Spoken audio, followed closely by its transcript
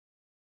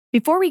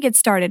Before we get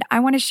started,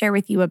 I want to share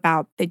with you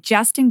about the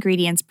Just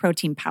Ingredients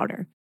protein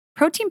powder.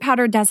 Protein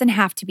powder doesn't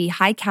have to be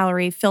high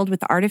calorie, filled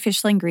with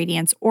artificial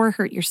ingredients, or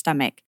hurt your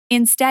stomach.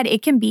 Instead,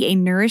 it can be a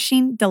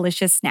nourishing,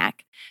 delicious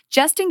snack.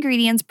 Just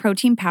Ingredients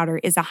protein powder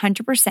is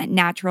 100%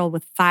 natural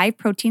with 5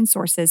 protein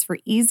sources for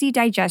easy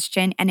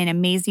digestion and an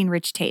amazing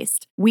rich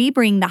taste. We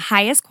bring the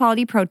highest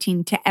quality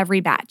protein to every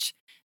batch.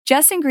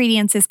 Just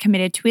Ingredients is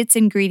committed to its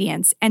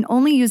ingredients and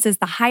only uses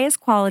the highest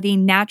quality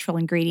natural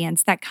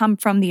ingredients that come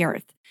from the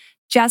earth.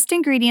 Just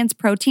Ingredients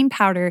protein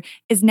powder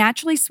is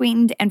naturally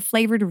sweetened and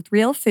flavored with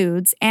real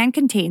foods and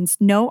contains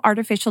no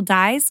artificial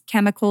dyes,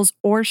 chemicals,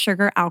 or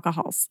sugar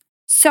alcohols.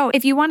 So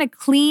if you want a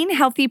clean,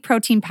 healthy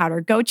protein powder,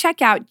 go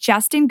check out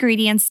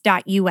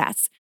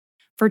justingredients.us.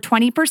 For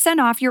 20%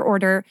 off your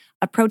order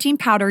of protein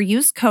powder,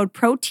 use code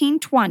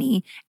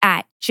PROTEIN20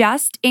 at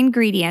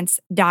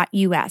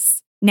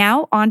justingredients.us.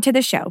 Now on to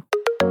the show.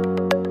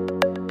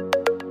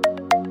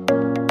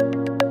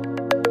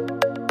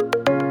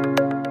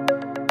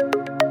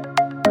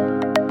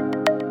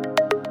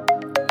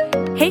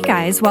 Hey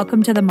guys,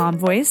 welcome to the Mom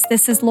Voice.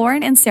 This is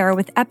Lauren and Sarah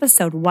with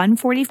episode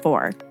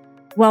 144.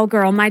 Well,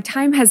 girl, my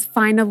time has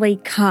finally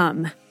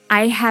come.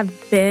 I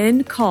have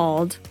been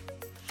called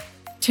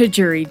to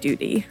jury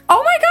duty.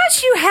 Oh my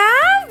gosh, you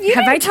have? You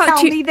have didn't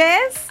tell me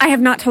this? I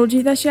have not told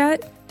you this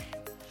yet.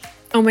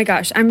 Oh my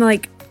gosh, I'm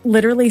like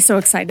literally so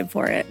excited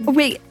for it.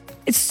 Wait,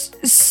 it's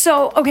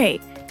so, okay.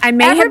 I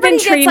may have been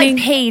training. Everybody gets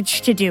like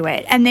paged to do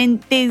it, and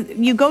then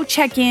you go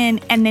check in,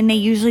 and then they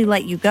usually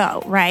let you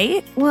go,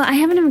 right? Well, I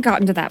haven't even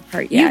gotten to that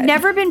part yet. You've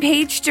never been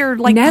paged or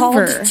like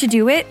called to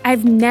do it?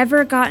 I've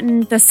never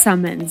gotten the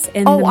summons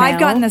in the mail. Oh, I've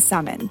gotten the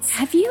summons.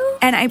 Have you?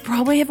 And I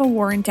probably have a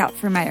warrant out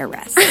for my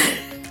arrest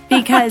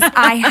because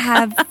I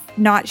have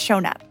not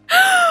shown up.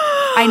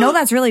 I know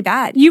that's really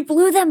bad. You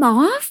blew them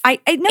off? I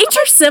know, it's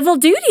your civil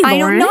duty, Lauren. I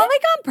don't know,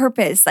 like on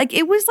purpose. Like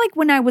it was like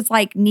when I was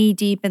like knee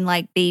deep in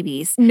like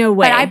babies. No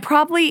way. But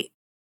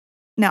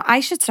I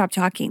should stop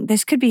talking.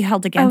 This could be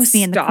held against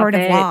me in the court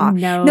of law.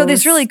 No,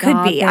 this really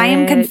could be. I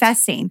am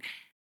confessing.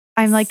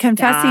 I'm like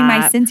confessing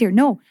my sins here.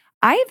 No,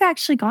 I've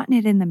actually gotten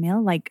it in the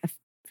mail like a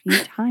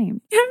few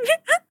times.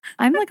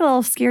 I'm like a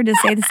little scared to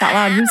say this out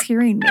loud. Who's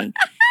hearing me?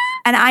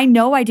 And I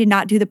know I did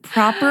not do the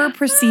proper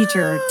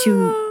procedure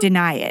to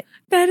deny it.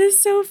 That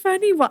is so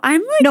funny. Well,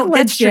 I'm like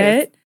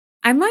legit.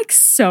 I'm like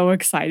so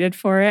excited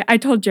for it. I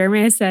told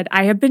Jeremy, I said,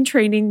 I have been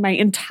training my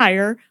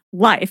entire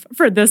life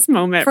for this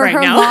moment for right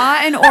her now. Law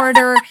and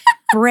order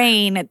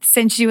brain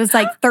since she was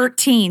like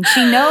 13.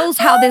 She knows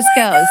how this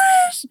goes.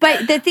 Gosh.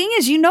 But the thing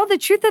is, the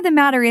truth of the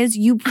matter is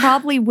you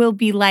probably will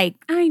be like,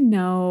 I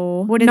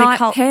know. What do not they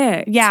call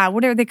picked. Yeah,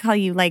 what do they call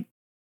you? Like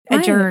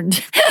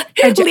adjourned.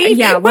 Leave.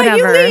 Yeah, whatever.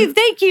 You leave.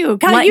 Thank you.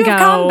 Let you go. have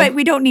come, but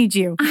we don't need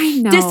you. I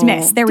know.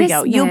 Dismissed. There we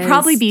go. You'll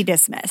probably be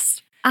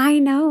dismissed. I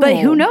know. But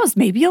who knows?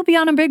 Maybe you'll be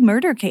on a big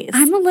murder case.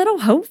 I'm a little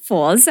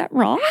hopeful. Is that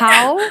wrong?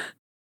 How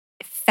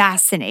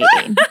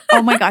fascinating.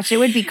 Oh my gosh, it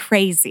would be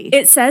crazy.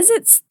 It says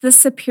it's the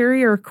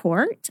Superior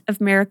Court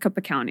of Maricopa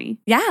County.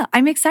 Yeah,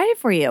 I'm excited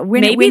for you.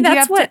 Maybe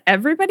that's what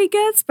everybody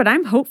gets, but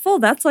I'm hopeful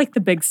that's like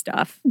the big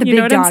stuff. The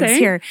big dogs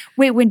here.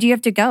 Wait, when do you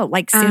have to go?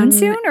 Like soon?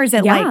 Or is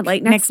it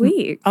like next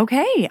week?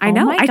 Okay. I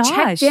know. Oh my gosh.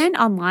 Checked in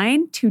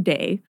online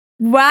today.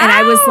 Wow. And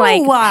I was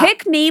like,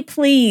 pick me,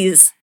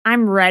 please.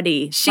 I'm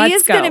ready. She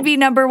is going to be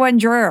number one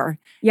juror.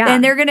 Yeah.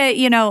 And they're going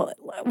to,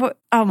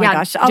 oh my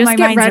gosh. Oh, just my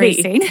mind's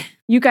racing.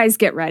 You guys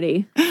get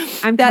ready.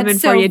 I'm coming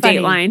for you,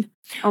 Dateline.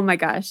 Oh my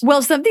gosh.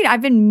 Well, something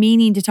I've been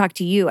meaning to talk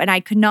to you, and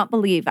I could not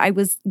believe. I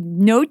was,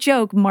 no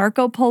joke,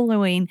 Marco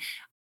Poloing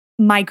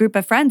my group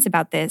of friends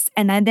about this.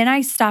 And then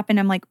I stop and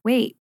I'm like,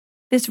 wait,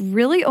 this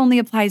really only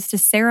applies to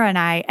Sarah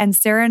and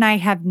Sarah and I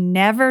have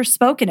never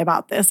spoken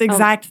about this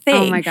exact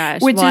thing. Oh my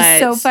gosh. Which is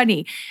so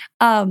funny.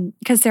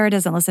 Because Sarah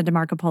doesn't listen to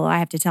Marco Polo. I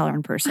have to tell her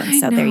in person.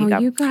 So there you go.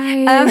 You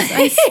guys,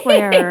 I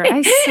swear,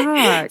 I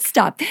suck.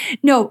 Stop.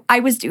 No, I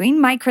was doing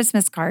my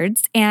Christmas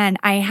cards and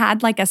I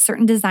had like a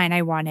certain design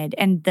I wanted.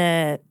 And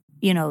the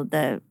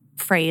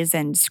phrase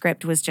and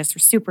script was just a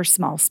super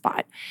small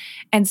spot.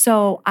 And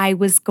so I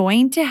was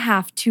going to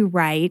have to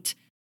write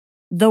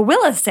the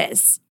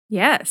Willises.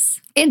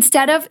 Yes.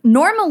 Instead of,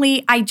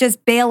 normally I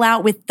just bail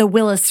out with the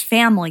Willis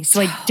family, so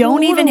I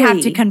don't even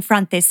have to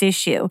confront this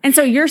issue. And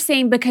so you're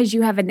saying because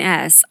you have an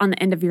S on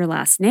the end of your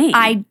last name.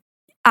 I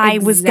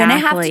was going to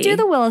have to do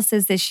the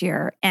Willises this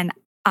year, and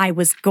I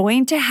was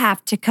going to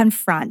have to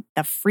confront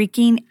the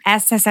freaking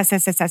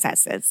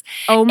SSSSSSs.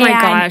 Oh my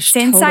gosh,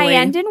 since totally. I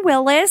end in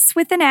Willis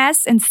with an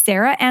S and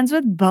Sarah ends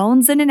with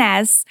Bones and an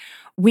S,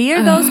 we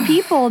are those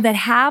people that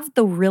have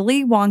the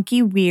really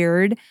wonky,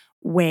 weird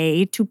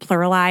way to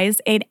pluralize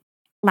a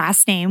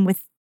last name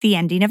with the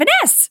ending of an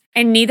S.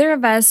 And neither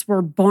of us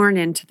were born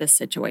into this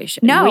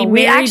situation. No,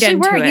 we actually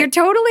were. It. You're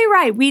totally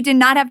right. We did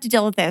not have to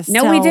deal with this.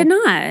 No, we did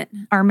not.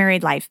 Our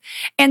married life.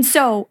 And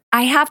so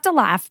I have to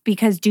laugh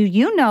because do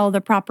you know the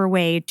proper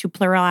way to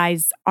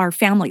pluralize our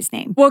family's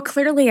name? Well,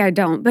 clearly I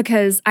don't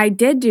because I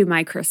did do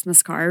my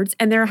Christmas cards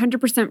and they're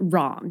 100%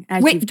 wrong,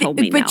 as you've told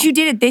me But now. you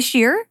did it this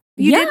year?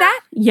 You did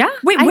that? Yeah.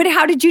 Wait,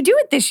 how did you do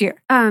it this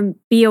year?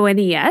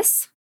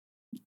 BONES.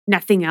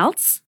 Nothing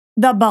else?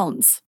 The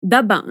bones.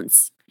 The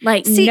bones.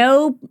 Like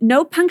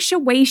no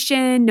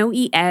punctuation, no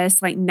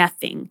ES, like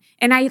nothing.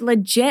 And I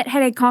legit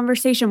had a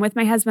conversation with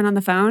my husband on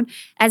the phone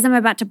as I'm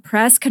about to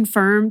press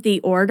confirm the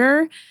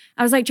order.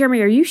 I was like,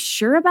 Jeremy, are you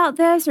sure about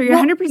this? Are you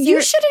 100%?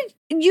 You should have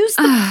used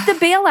the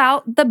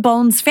bailout, the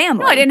Bones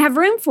family. No, I didn't have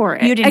room for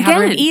it. You didn't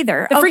have room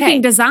either. The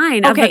freaking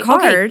design of the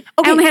card.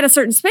 Okay. I only had a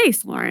certain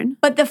space, Lauren.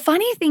 But the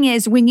funny thing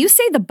is, when you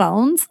say the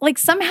Bones, like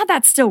somehow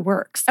that still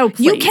works. Oh,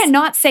 please. You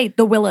cannot say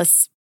the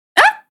Willis.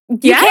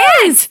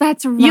 Yes,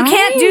 that's right. You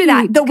can't do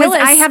that. The Willis.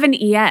 I have an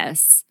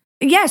ES.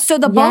 Yes, so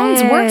the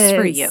Bones works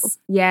for you.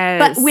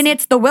 Yes. But when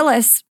it's the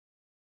Willis,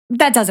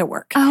 that doesn't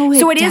work. Oh,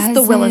 so it is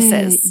the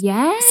Willises.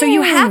 Yes. So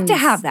you have to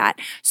have that.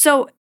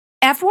 So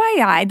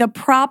FYI, the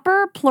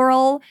proper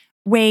plural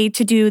way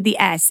to do the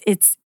S,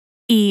 it's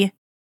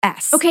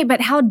ES. Okay,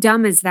 but how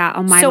dumb is that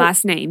on my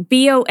last name?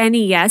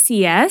 BONES,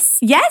 ES?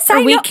 Yes,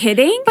 Are we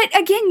kidding? But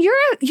again,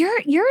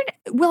 you're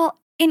well,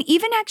 and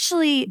even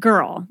actually,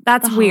 girl,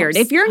 that's weird.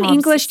 If you're an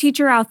English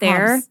teacher out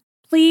there,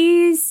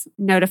 please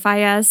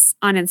notify us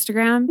on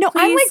Instagram. No,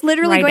 I'm like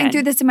literally going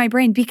through this in my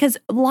brain because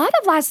a lot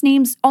of last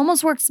names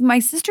almost works. My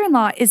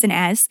sister-in-law is an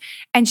S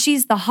and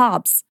she's the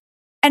Hobbs.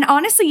 And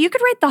honestly, you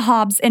could write the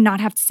Hobbs and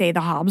not have to say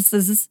the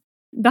Hobbses.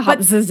 The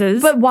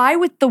Hobbses. But why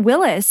with the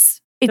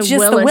Willis? It's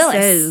just the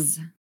Willis.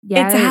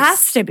 Yes. It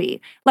has to be.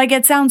 Like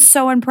it sounds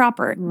so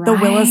improper. Right.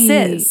 The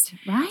Willises.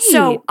 Right.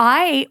 So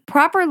I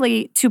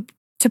properly to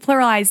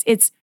pluralize,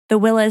 it's the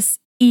Willis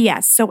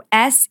ES. So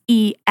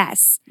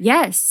SES.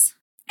 Yes.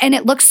 And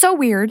it looks so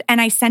weird.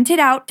 And I sent it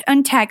out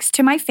on text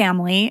to my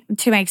family,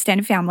 to my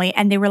extended family.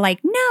 And they were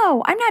like,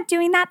 no, I'm not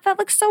doing that. That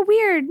looks so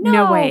weird.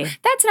 No way.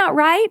 That's not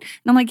right.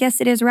 And I'm like,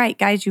 yes, it is right.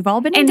 Guys, you've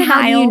all been in denial.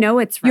 And how do you know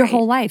it's right? Your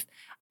whole life.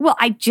 Well,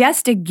 I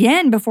just,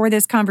 again, before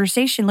this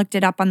conversation, looked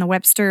it up on the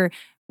Webster,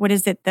 what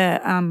is it?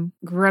 The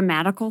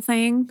grammatical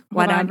thing?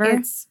 Whatever.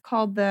 It's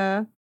called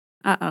the...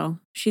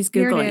 She's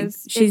Googling.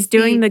 She's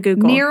doing the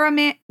Google.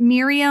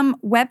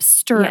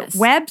 Merriam-Webster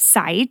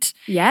website.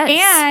 Yes.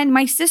 And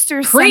my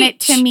sister sent it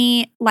to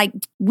me like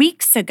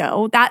weeks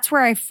ago. That's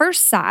where I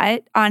first saw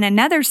it on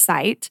another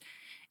site.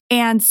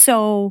 And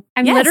so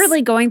I'm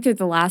literally going through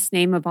the last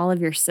name of all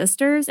of your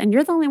sisters, and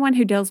you're the only one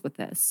who deals with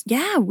this.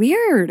 Yeah,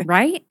 weird.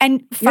 Right?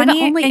 And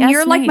funny, and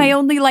you're like my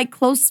only like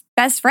close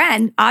best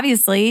friend,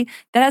 obviously,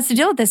 that has to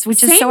deal with this,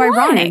 which is so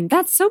ironic.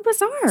 That's so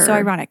bizarre. So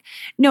ironic.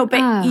 No,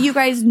 but you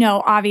guys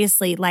know,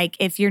 obviously, like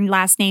if your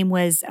last name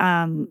was,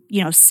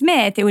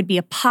 Smith, it would be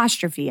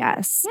apostrophe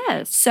S.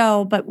 Yes.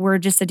 So, but we're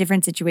just a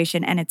different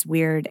situation, and it's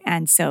weird.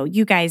 And so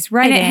you guys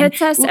write in. And it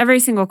hits us every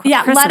single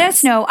Christmas. Yeah, let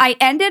us know. I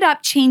ended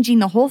up changing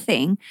the whole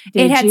thing.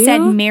 It had said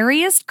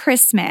Merriest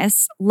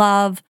Christmas,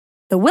 love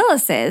the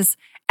Willises,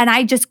 and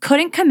I just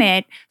couldn't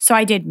commit. So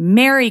I did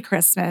Merry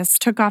Christmas,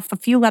 took off a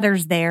few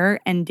letters there,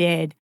 and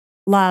did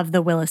love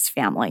the Willis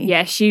family.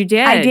 Yes, you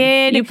did. I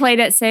did. You played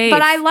it safe.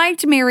 But I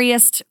liked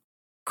Merriest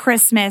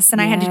Christmas,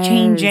 and I had to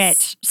change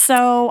it.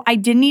 So I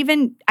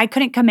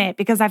couldn't commit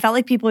because I felt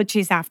like people would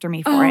chase after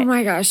me for it. Oh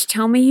my gosh.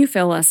 Tell me you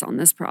feel us on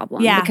this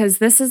problem. Yeah. Because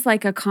this is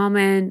like a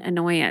common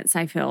annoyance,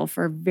 I feel,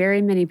 for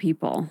very many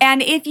people.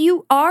 And if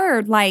you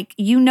are like,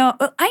 I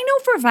know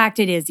for a fact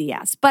it is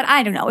yes, but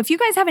I don't know. If you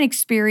guys have an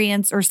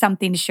experience or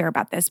something to share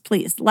about this,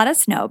 please let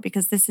us know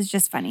because this is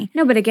just funny.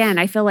 No, but again,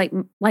 I feel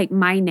like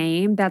my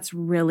name, that's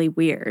really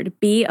weird.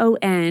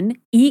 BONESES.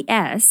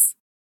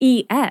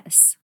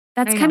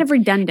 That's kind of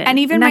redundant. And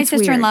even my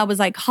sister-in-law was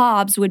like,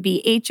 Hobbs would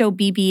be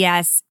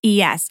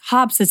HOBBSES.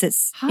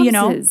 Hobbses.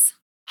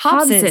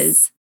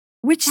 Hobbses.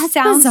 Which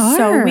sounds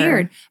so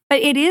weird. But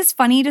it is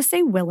funny to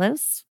say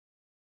Willis.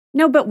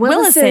 No, but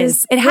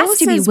Willises. It has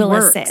to be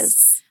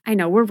Willises. I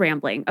know, we're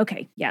rambling.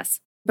 Okay,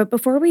 yes. But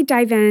before we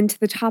dive into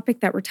the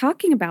topic that we're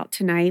talking about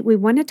tonight, we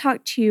want to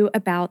talk to you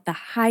about the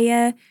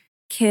Hiya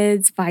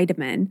Kids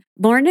Vitamin.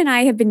 Lauren and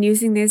I have been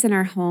using these in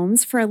our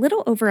homes for a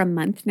little over a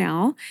month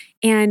now,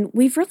 and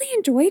we've really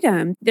enjoyed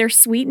them. They're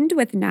sweetened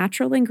with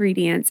natural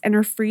ingredients and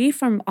are free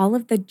from all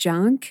of the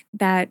junk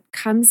that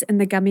comes in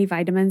the gummy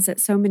vitamins that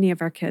so many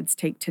of our kids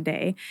take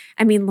today.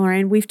 I mean,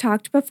 Lauren, we've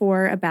talked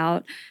before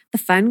about the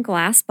fun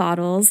glass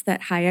bottles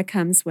that Hiya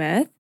comes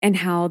with, and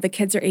how the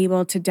kids are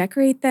able to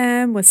decorate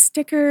them with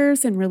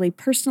stickers and really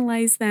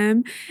personalize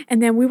them.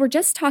 And then we were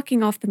just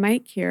talking off the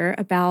mic here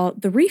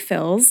about the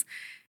refills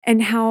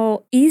and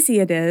how easy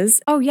it is.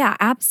 Oh, yeah,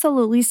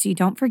 absolutely. So you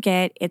don't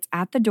forget, it's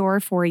at the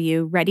door for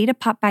you, ready to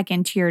pop back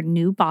into your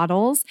new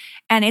bottles.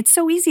 And it's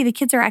so easy. The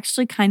kids are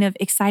actually kind of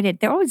excited.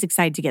 They're always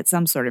excited to get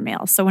some sort of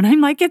mail. So when I'm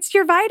like, it's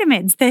your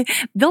vitamins,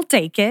 they'll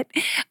take it.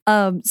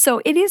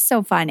 So it is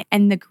so fun.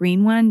 And the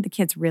green one, the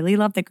kids really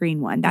love the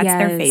green one. That's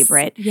their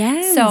favorite.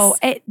 Yes. So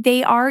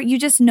you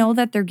just know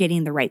that they're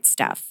getting the right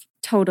stuff.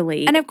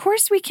 Totally. And of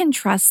course, we can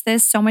trust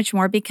this so much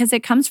more because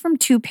it comes from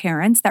two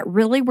parents that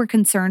really were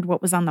concerned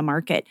what was on the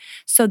market.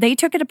 So they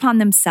took it upon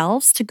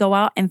themselves to go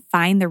out and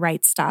find the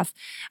right stuff.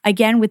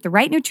 Again, with the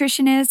right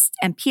nutritionists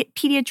and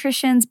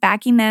pediatricians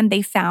backing them,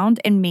 they found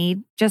and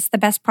made just the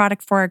best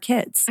product for our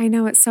kids. I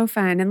know, it's so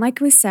fun. And like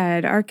we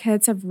said, our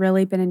kids have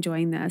really been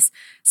enjoying this.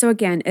 So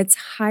again,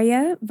 it's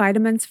Hiya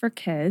Vitamins for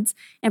Kids.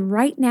 And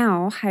right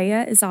now,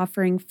 Hiya is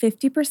offering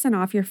 50%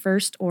 off your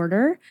first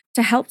order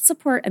to help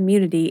support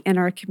immunity in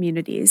our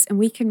communities. And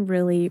we can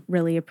really,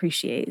 really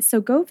appreciate. So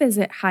go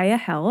visit Hiya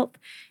Health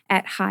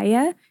at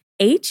Hiya,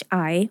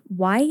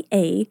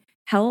 HIYA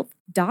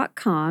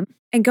health.com,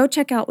 and go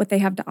check out what they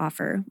have to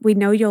offer. We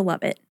know you'll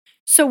love it.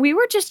 So we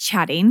were just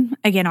chatting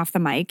again off the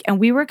mic, and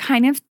we were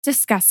kind of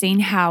discussing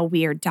how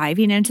we are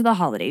diving into the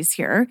holidays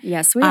here.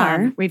 Yes, we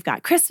are. We've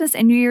got Christmas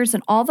and New Year's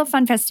and all the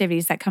fun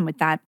festivities that come with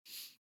that.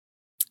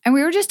 And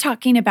we were just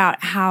talking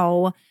about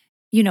how,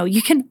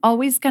 you can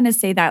always kind of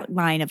say that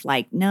line of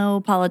like, no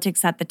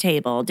politics at the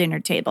table, dinner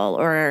table,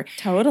 or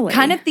totally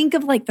kind of think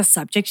of like the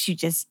subjects you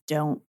just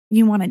don't,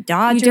 you want to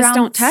dodge You just around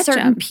don't touch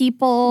certain them.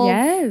 people.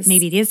 Yes.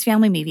 Maybe it is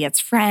family, maybe it's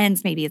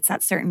friends, maybe it's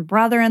that certain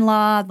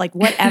brother-in-law, like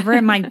whatever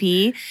it might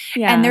be.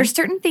 Yeah. And there's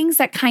certain things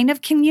that kind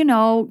of can,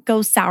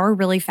 go sour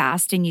really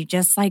fast and you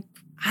just like,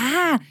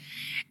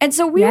 And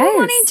so we were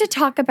wanting to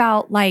talk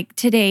about like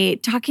today,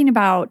 talking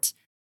about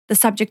the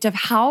subject of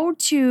how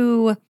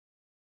to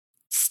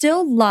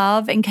still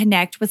love and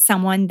connect with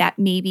someone that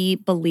maybe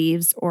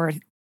believes or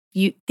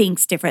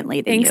thinks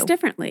differently than you. Thinks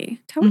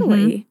differently.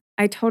 Totally.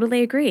 I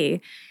totally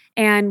agree.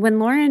 And when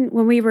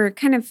we were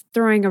kind of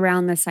throwing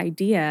around this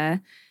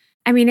idea,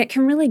 I mean, it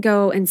can really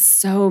go in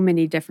so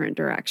many different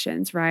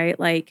directions, right?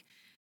 Like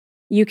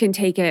you can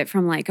take it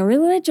from like a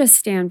religious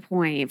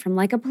standpoint, from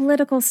like a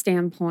political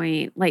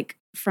standpoint, like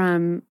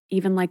from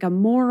even like a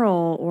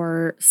moral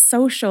or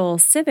social,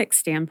 civic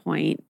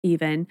standpoint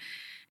even.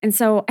 And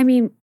so, I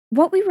mean,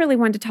 what we really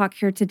wanted to talk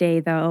here today,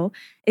 though,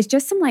 is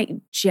just some like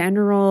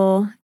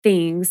general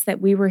things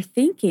that we were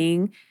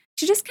thinking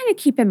to just kind of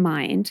keep in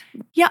mind.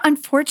 Yeah,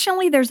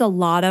 unfortunately, there's a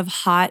lot of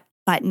hot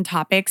button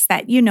topics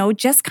that,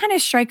 just kind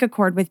of strike a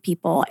chord with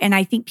people. And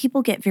I think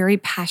people get very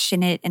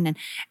passionate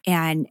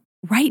and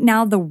right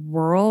now the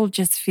world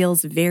just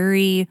feels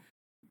very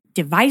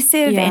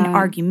divisive and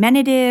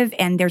argumentative.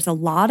 And there's a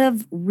lot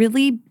of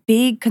really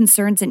big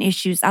concerns and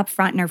issues up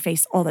front in our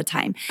face all the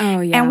time.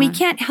 Oh, yeah. And we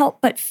can't help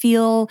but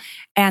feel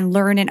and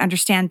learn and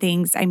understand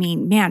things. I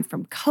mean, man,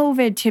 from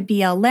COVID to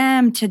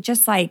BLM to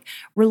just like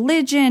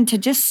religion to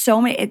just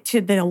so many, to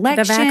the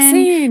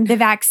election, the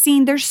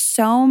vaccine. There's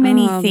so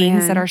many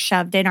things that are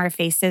shoved in our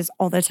faces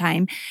all the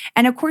time.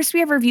 And of course, we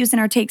have reviews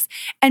and our takes.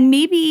 And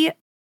maybe,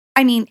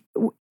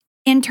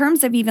 in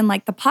terms of even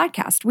like the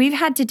podcast, we've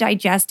had to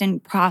digest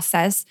and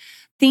process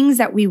things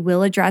that we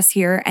will address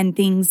here and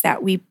things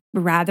that we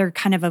rather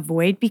kind of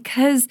avoid,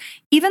 because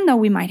even though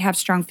we might have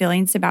strong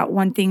feelings about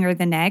one thing or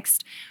the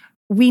next,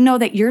 we know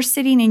that you're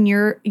sitting in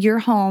your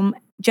home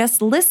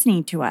just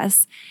listening to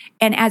us.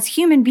 And as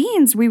human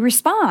beings, we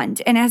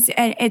respond. And as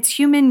it's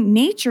human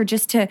nature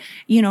just to,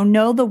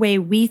 know the way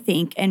we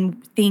think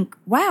and think,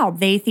 wow,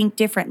 they think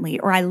differently,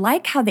 or I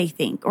like how they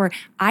think, or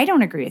I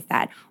don't agree with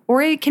that.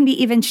 Or it can be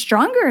even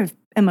stronger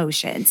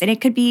emotions. And it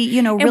could be,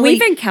 really. And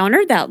we've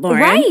encountered that,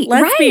 Lauren. Right.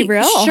 Let's be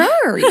real.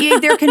 Sure.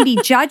 There can be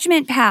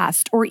judgment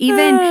passed, or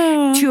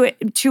even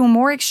to a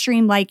more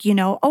extreme, like,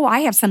 I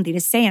have something to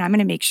say and I'm going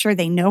to make sure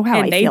they know how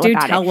I feel about it. And they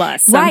do tell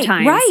us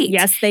sometimes. Right.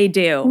 Yes, they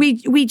do.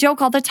 We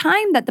joke all the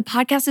time that the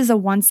podcast is a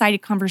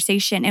one-sided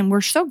conversation, and we're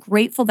so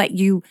grateful that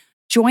you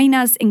join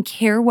us and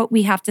care what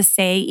we have to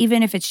say,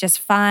 even if it's just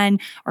fun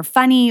or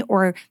funny,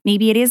 or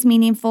maybe it is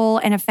meaningful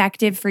and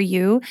effective for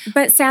you.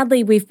 But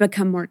sadly, we've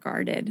become more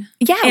guarded.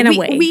 Yeah, in a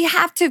way. We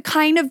have to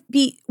kind of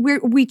be,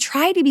 we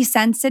try to be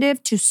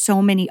sensitive to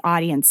so many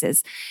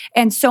audiences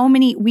and so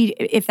many,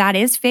 if that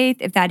is faith,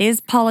 if that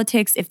is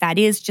politics, if that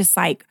is just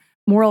like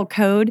moral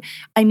code,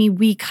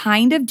 we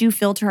kind of do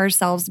filter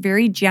ourselves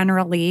very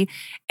generally.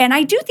 And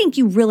I do think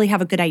you really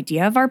have a good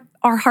idea of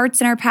our hearts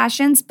and our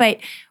passions, but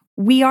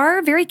we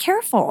are very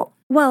careful.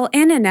 Well,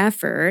 in an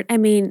effort,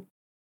 and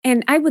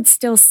I would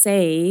still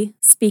say,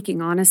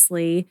 speaking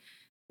honestly,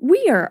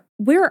 we're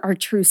our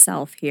true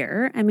self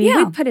here.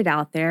 We put it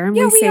out there and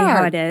we say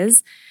how it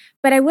is.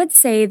 But I would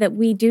say that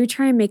we do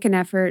try and make an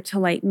effort to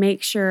like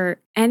make sure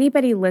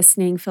anybody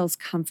listening feels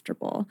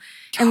comfortable.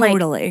 Totally.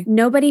 And like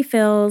nobody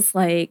feels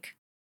like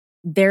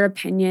their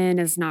opinion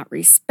is not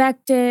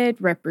respected,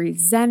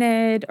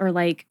 represented, or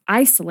like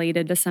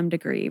isolated to some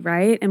degree,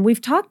 right? And we've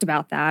talked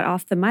about that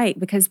off the mic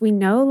because we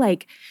know,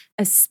 like,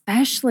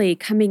 especially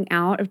coming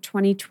out of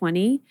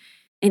 2020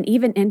 and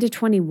even into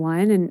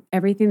 21 and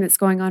everything that's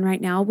going on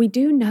right now, we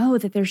do know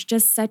that there's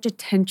just such a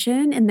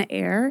tension in the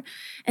air,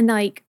 and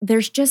like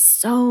there's just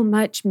so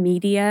much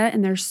media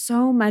and there's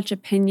so much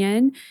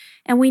opinion,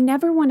 and we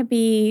never want to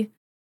be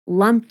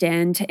lumped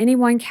into any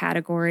one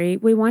category.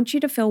 We want you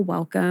to feel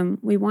welcome.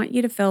 We want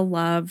you to feel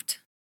loved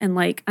and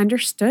like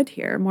understood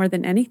here more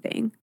than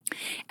anything.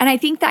 And I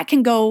think that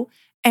can go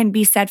and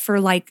be said for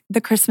like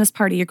the Christmas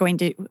party you're going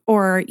to,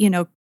 or,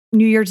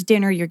 New Year's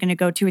dinner you're going to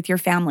go to with your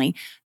family.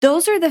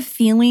 Those are the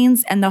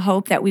feelings and the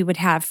hope that we would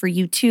have for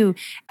you too,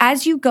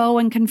 as you go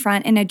and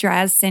confront and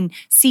address and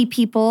see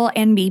people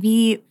and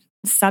maybe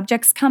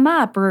subjects come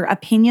up or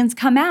opinions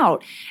come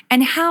out,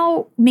 and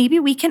how maybe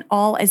we can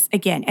all, as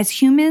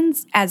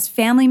humans, as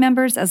family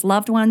members, as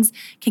loved ones,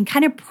 can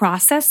kind of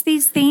process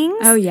these things.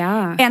 Oh,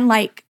 yeah. And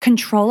like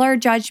control our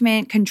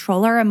judgment,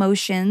 control our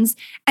emotions,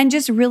 and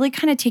just really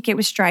kind of take it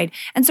with stride.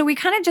 And so we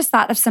kind of just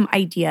thought of some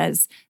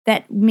ideas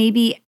that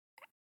maybe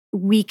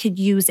we could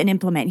use and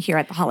implement here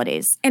at the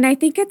holidays. And I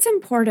think it's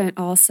important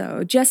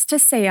also just to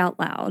say out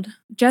loud,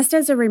 just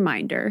as a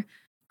reminder,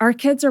 our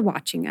kids are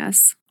watching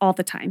us all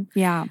the time.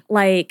 Yeah.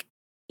 Like,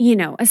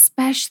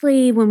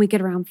 especially when we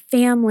get around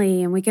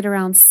family and we get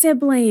around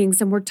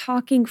siblings and we're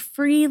talking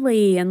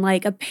freely and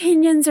like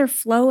opinions are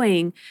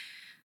flowing.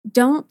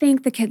 Don't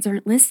think the kids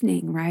aren't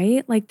listening,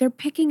 right? Like they're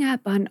picking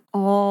up on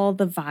all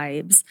the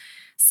vibes.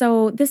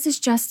 So this is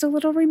just a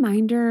little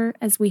reminder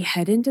as we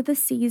head into the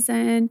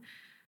season,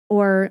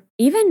 or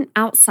even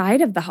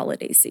outside of the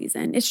holiday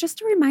season. It's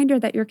just a reminder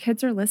that your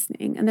kids are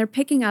listening and they're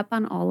picking up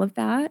on all of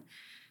that.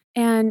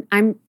 And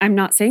I'm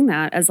not saying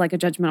that as like a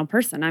judgmental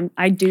person.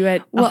 I do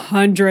it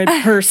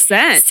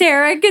 100%.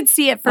 Sarah could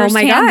see it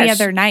firsthand the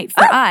other night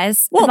for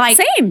us. Well, like,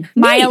 same.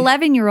 My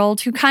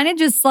 11-year-old who kind of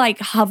just like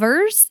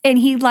hovers, and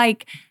he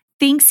like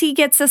thinks he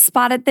gets a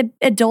spot at the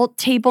adult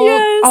table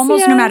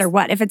almost no matter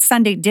what. If it's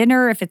Sunday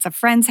dinner, if it's a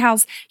friend's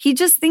house, he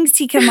just thinks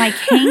he can like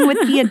hang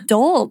with the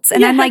adults.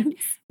 And I'm like,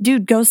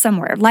 dude, go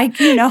somewhere. Like,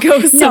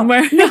 go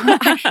somewhere.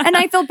 And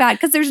I feel bad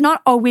because there's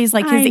not always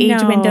like his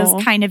age windows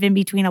kind of in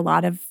between a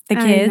lot of the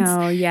kids. I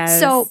know, yes.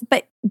 So,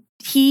 but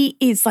he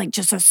is like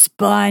just a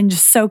sponge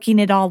soaking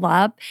it all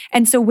up.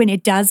 And so when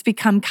it does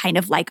become kind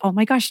of like, oh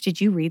my gosh,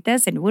 did you read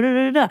this? And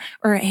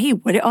or hey,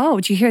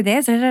 did you hear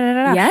this?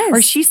 Yes.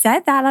 Or she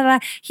said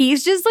that.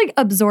 He's just like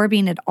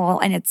absorbing it all,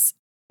 and it's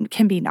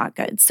can be not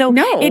good. So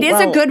it is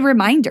a good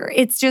reminder.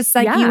 It's just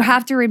like you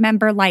have to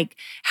remember like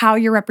how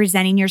you're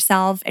representing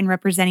yourself and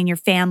representing your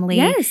family.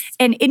 Yes.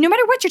 And no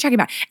matter what you're talking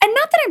about. And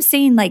not that I'm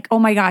saying like, oh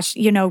my gosh,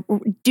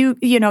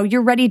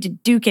 you're ready to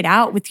duke it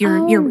out with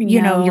your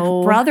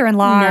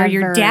brother-in-law or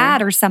your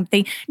dad or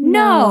something.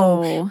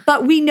 No.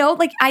 But we know,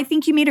 like, I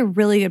think you made a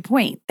really good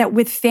point that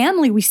with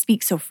family, we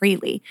speak so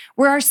freely.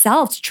 We're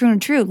ourselves, true and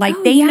true. Like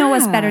they know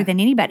us better than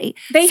anybody.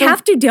 They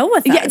have to deal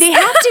with us. Yeah, they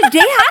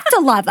have to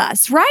love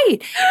us. Right.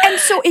 And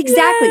so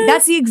exactly,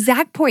 that's the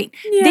exact point.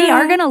 Yeah. They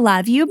are going to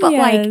love you, but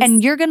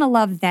and you're going to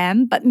love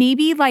them. But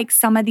maybe like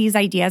some of these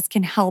ideas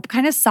can help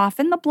kind of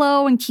soften the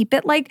blow and keep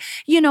it like,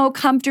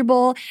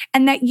 comfortable,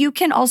 and that you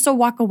can also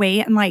walk away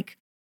and like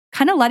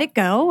kind of let it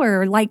go,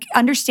 or like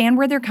understand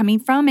where they're coming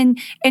from, and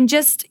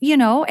just,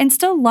 and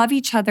still love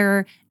each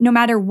other no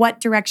matter what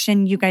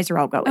direction you guys are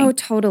all going. Oh,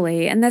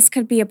 totally. And this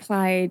could be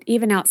applied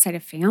even outside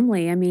of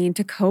family. I mean,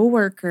 to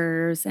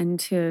coworkers and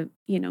to,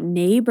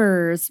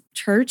 neighbors,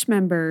 church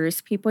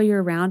members, people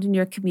you're around in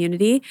your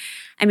community.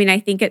 I mean, I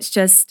think it's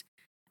just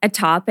a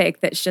topic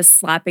that's just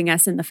slapping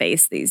us in the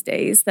face these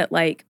days, that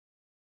like,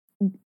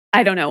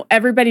 I don't know,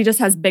 everybody just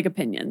has big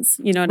opinions.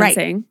 You know what I'm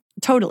saying?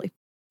 Totally.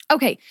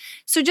 Okay,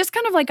 so just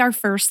kind of like our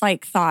first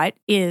like thought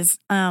is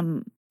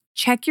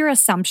check your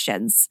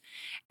assumptions.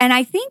 And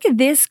I think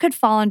this could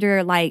fall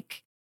under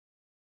like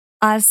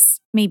us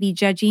maybe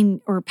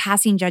judging or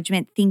passing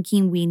judgment,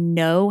 thinking we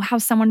know how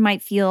someone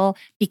might feel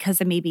because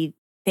of maybe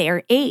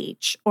their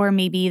age, or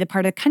maybe the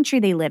part of the country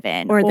they live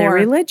in, or their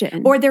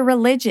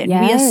religion.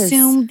 Yes. We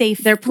assume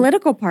their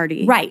political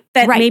party. Right.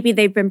 That maybe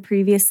they've been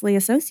previously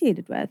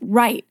associated with.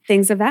 Right.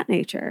 Things of that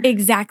nature.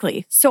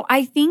 Exactly. So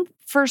I think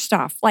first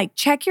off, like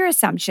check your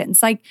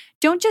assumptions. Like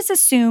don't just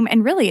assume,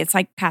 and really it's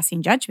like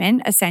passing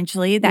judgment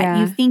essentially, that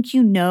you think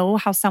you know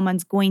how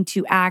someone's going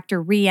to act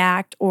or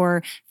react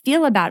or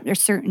feel about a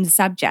certain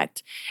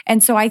subject.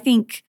 And so I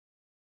think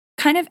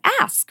kind of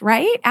ask,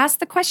 right? Ask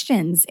the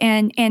questions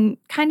and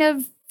kind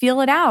of feel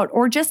it out,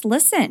 or just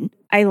listen.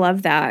 I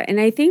love that.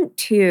 And I think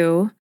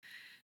too,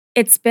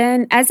 it's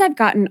been, as I've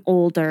gotten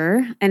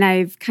older and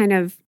I've kind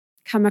of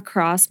come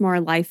across more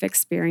life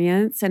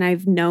experience and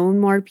I've known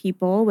more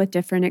people with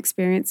different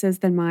experiences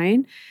than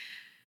mine,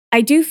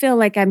 I do feel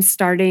like I'm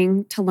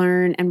starting to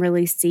learn and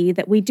really see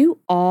that we do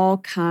all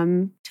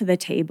come to the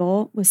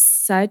table with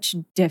such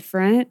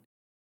different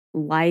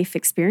life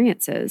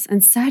experiences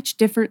and such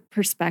different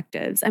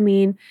perspectives. I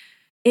mean,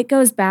 it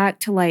goes back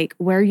to like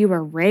where you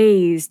were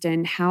raised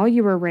and how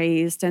you were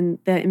raised and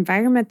the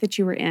environment that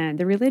you were in,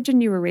 the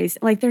religion you were raised.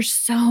 Like there's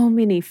so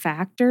many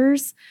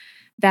factors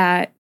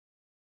that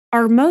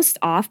are most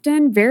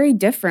often very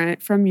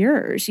different from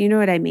yours. You know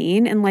what I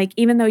mean? And like,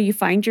 even though you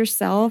find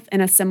yourself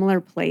in a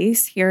similar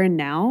place here and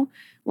now,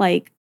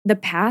 like the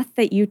path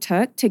that you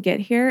took to get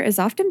here is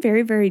often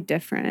very, very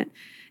different.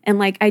 And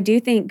like, I do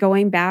think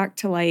going back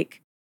to like,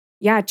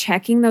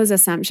 checking those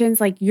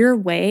assumptions, like your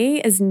way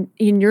is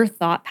in your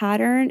thought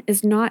pattern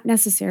is not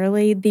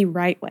necessarily the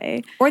right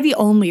way. Or the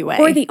only way.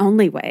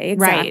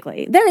 Exactly.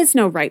 Right. There is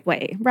no right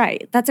way.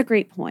 Right. That's a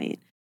great point.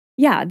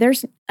 Yeah,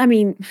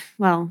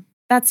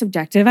 that's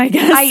subjective, I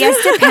guess. I guess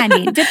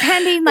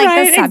depending like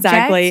right, the subject.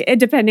 Exactly.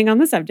 Depending on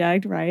the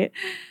subject, right?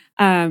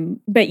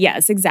 But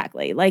yes,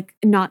 exactly. Like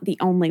not the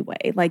only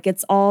way. Like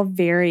it's all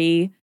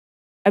very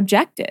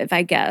objective,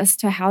 I guess,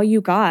 to how you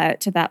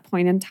got to that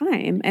point in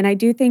time. And I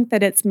do think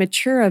that it's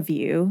mature of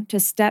you to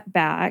step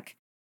back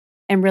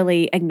and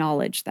really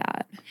acknowledge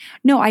that.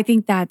 No, I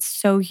think that's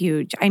so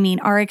huge. I mean,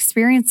 our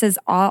experiences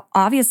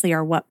obviously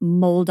are what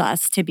mold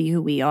us to be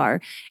who we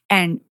are.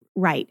 And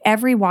right,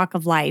 every walk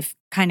of life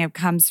kind of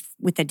comes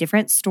with a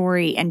different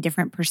story and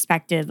different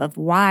perspective of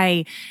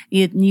why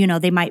you know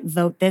they might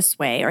vote this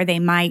way or they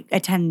might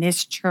attend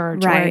this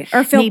church, right,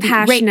 or feel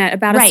passionate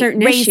about a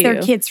certain raise issue.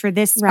 their kids for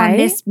this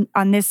right?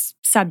 on this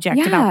subject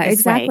about this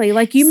exactly. way.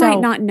 Like you might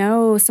not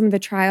know some of the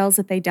trials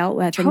that they dealt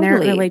with in their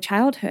early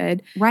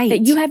childhood, right?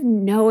 That you have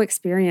no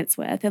experience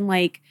with, and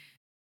like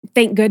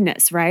thank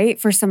goodness, right,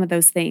 for some of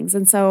those things.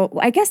 And so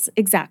I guess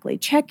exactly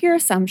check your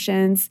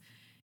assumptions.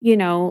 You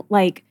know,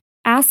 like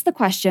ask the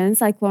questions,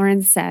 like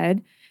Lauren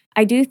said.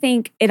 I do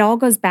think it all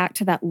goes back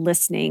to that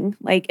listening.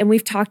 Like, and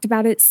we've talked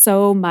about it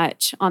so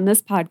much on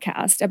this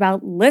podcast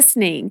about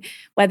listening,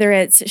 whether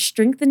it's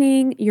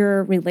strengthening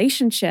your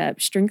relationship,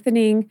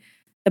 strengthening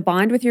the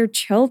bond with your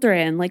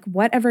children, like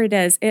whatever it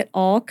is, it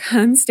all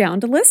comes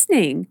down to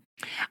listening.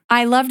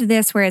 I loved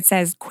this where it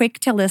says quick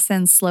to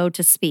listen, slow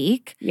to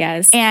speak.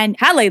 Yes. And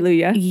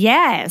hallelujah.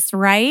 Yes,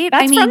 right?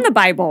 That's from the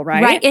Bible,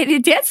 right? Right.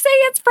 It did say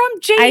it's from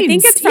James. I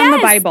think it's from the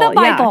Bible. The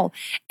Bible.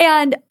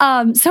 Yeah.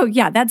 And so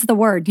yeah, that's the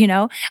word, you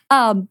know.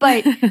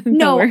 But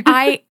no,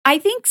 I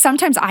think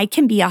sometimes I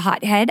can be a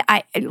hothead.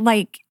 I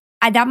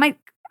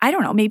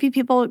don't know. Maybe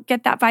people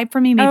get that vibe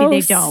from me.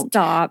 Maybe they don't.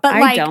 Stop. But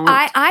I don't.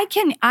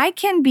 I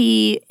can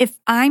be, if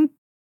I'm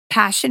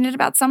passionate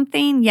about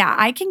something, yeah,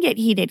 I can get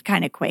heated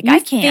kind of quick. You I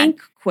can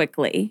think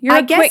quickly. You're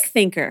a quick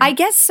thinker. I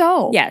guess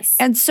so. Yes.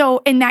 And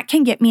that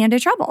can get me into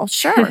trouble.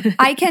 Sure.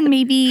 I can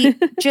maybe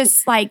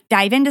just like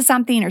dive into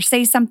something or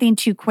say something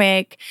too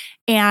quick.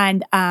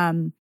 And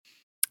so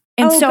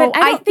but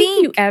I don't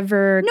think you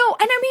ever. No,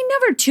 and I mean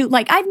never too,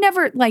 like I've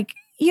never like,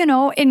 you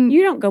know, and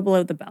you don't go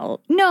below the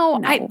belt. No.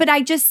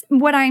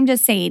 What I'm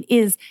just saying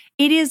is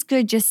it is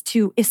good just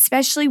to,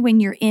 especially when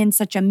you're in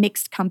such a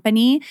mixed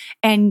company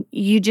and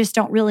you just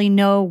don't really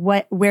know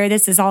where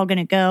this is all going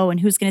to go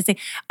and who's going to say,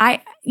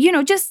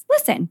 just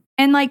listen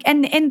and like,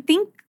 and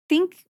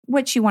think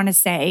what you want to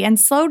say and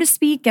slow to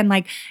speak and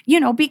like,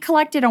 be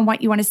collected on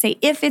what you want to say.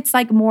 If it's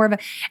like more of a,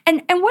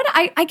 and what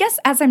I guess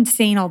as I'm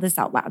saying all this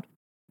out loud,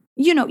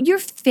 your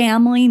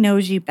family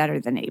knows you better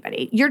than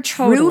anybody. Your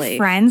true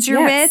friends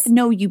you're with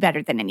know you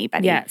better than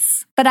anybody.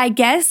 Yes. But I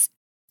guess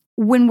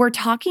when we're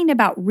talking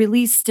about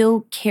really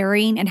still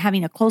caring and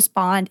having a close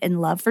bond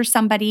and love for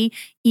somebody,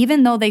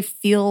 even though they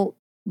feel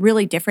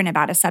really different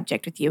about a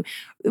subject with you,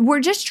 we're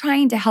just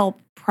trying to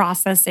help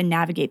process and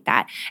navigate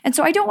that. And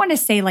so I don't want to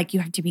say like you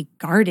have to be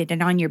guarded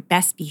and on your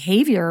best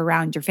behavior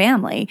around your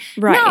family.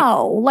 Right.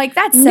 No, like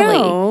that's silly.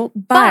 No,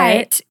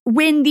 but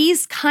when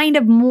these kind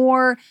of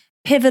more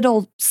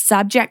pivotal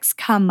subjects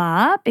come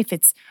up, if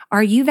it's,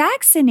 are you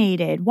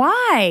vaccinated?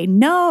 Why?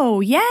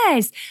 No,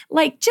 yes.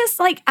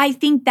 I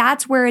think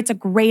that's where it's a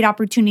great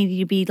opportunity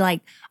to be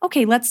like,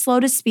 okay, let's slow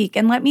to speak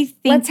and let me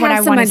think what I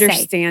want to say. Let's have some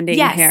understanding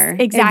here.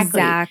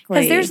 Exactly.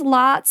 Because there's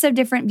lots of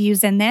different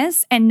views in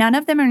this and none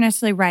of them are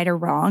necessarily right or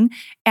wrong.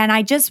 And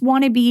I just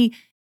want to be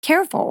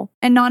careful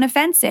and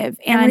non-offensive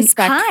and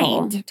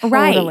respectful. Kind.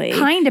 Totally. Right.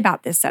 Kind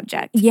about this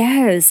subject.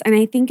 Yes. And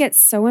I think it's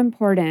so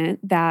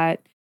important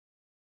that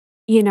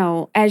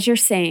as you're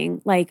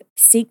saying, like,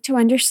 seek to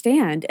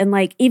understand. And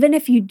like, even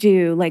if you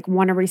do like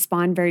want to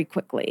respond very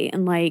quickly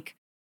and like,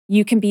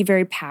 you can be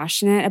very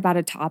passionate about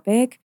a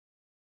topic,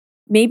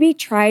 maybe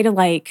try to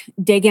like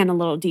dig in a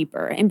little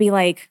deeper and be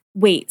like,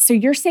 wait, so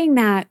you're saying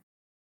that,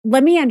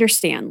 let me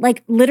understand,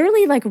 like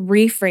literally like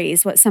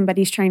rephrase what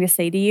somebody's trying to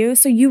say to you.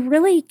 So you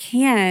really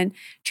can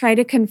try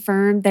to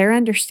confirm their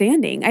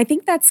understanding. I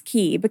think that's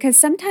key because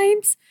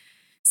sometimes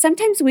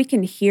we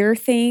can hear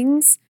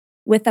things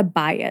with a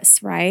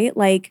bias, right?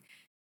 Like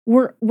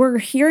we're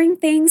hearing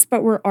things,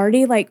 but we're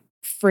already like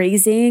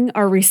phrasing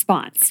our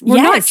response. We're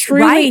not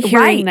truly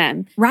hearing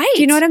them. Right.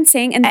 Do you know what I'm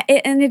saying? And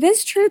it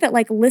is true that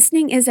like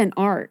listening is an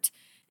art.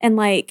 And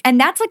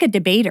that's like a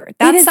debater.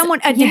 That's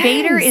a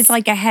debater is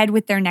like ahead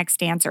with their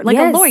next answer. Like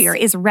a lawyer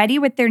is ready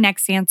with their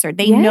next answer.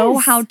 They know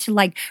how to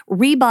like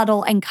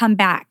rebuttal and come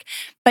back.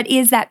 But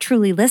is that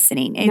truly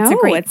listening? It's a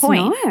great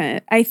point.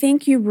 Not. I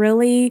think you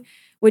really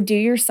would do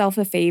yourself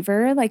a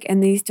favor, like in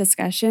these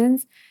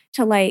discussions,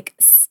 to like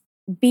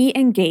be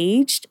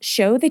engaged,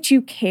 show that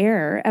you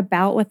care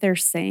about what they're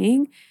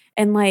saying,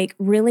 and like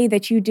really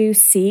that you do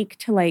seek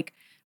to like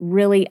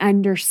really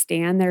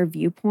understand their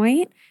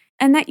viewpoint.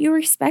 and that you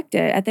respect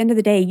it. At the end of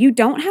the day, you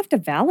don't have to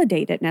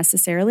validate it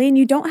necessarily, and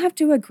you don't have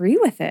to agree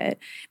with it,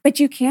 but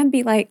you can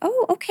be like,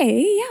 oh,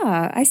 okay,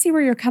 yeah, I see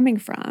where you're coming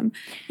from.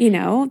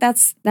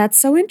 That's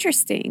so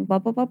interesting, blah,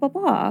 blah, blah, blah,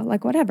 blah,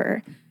 like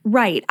whatever.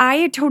 Right.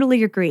 I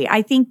totally agree.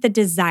 I think the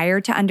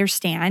desire to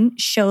understand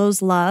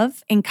shows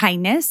love and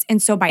kindness.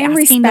 And so by and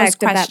asking those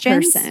respect of that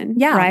questions, person,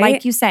 yeah, right?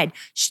 like you said,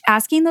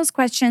 asking those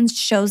questions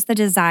shows the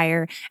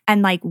desire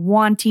and like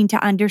wanting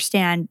to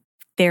understand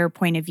their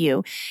point of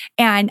view.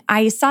 And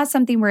I saw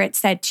something where it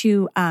said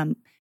too,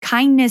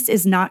 kindness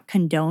is not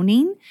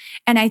condoning.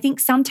 And I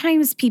think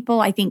sometimes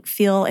people,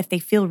 feel, if they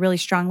feel really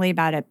strongly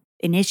about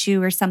an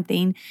issue or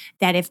something,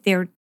 that if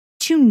they're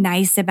too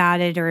nice about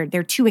it or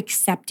they're too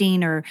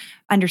accepting or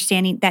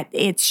understanding, that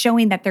it's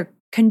showing that they're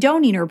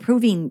condoning or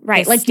approving.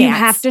 Right. Like stance. You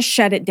have to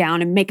shut it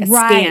down and make a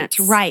stance.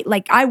 Right.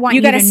 Like I want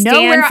you to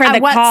know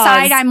what cause.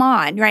 side I'm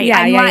on. Right.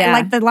 Yeah,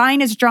 Like the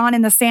line is drawn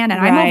in the sand and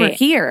I'm over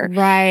here.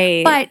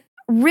 Right. But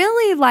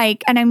really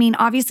and I mean,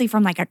 obviously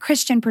from like a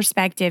Christian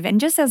perspective and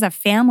just as a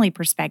family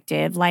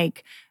perspective,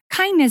 like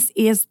kindness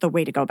is the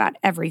way to go about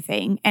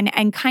everything.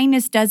 And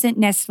kindness doesn't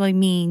necessarily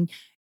mean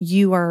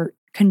you are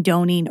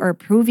condoning or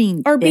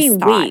approving or being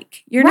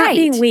weak. You're not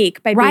being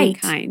weak by being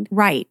kind.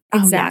 Right.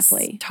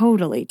 Exactly. Oh, yes.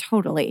 Totally.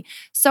 Totally.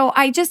 So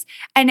I just,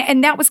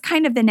 and that was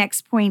kind of the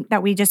next point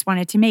that we just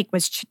wanted to make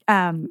was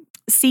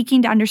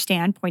seeking to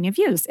understand point of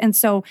views. And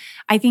so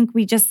I think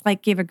we just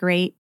like give a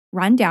great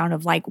rundown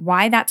of like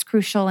why that's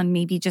crucial and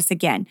maybe just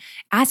again,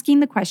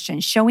 asking the question,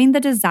 showing the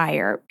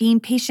desire,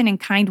 being patient and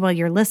kind while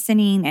you're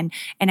listening and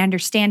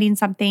understanding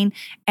something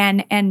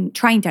and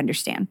trying to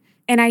understand.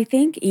 And I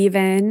think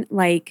even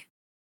like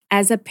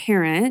as a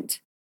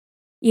parent,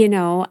 let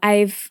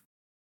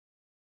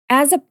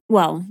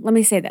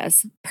me say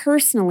this.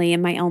 Personally,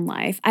 in my own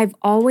life, I've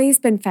always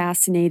been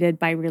fascinated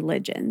by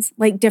religions,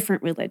 like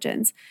different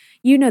religions.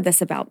 You know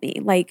this about me.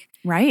 Like,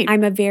 right.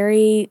 I'm a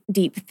very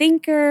deep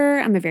thinker.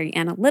 I'm a very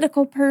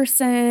analytical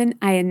person.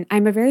 I'm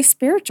a very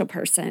spiritual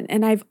person.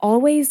 And I've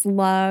always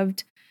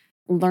loved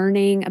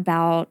learning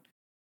about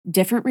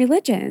different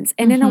religions.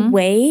 And in a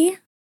way,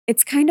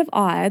 it's kind of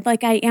odd.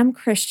 Like, I am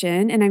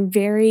Christian and I'm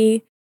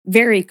very,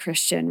 very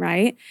Christian,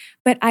 right?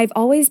 But I've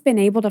always been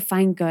able to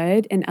find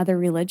good in other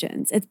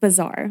religions. It's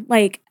bizarre.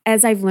 Like,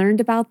 as I've learned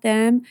about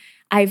them,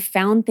 I've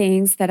found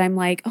things that I'm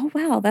like, oh,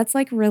 wow, that's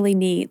like really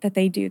neat that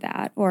they do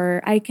that.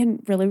 Or I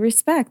can really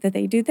respect that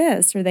they do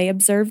this or they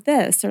observe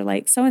this or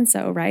like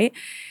so-and-so, right?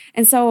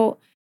 And so,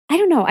 I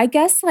don't know, I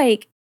guess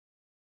like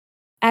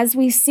as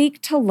we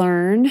seek to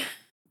learn,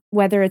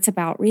 whether it's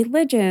about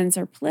religions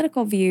or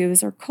political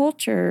views or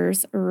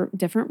cultures or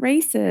different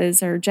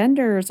races or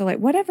genders or like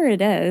whatever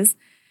it is,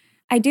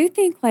 I do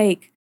think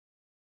like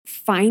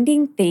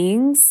finding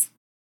things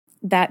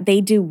that they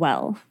do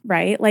well,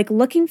 right? Like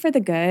looking for the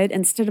good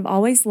instead of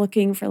always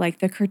looking for like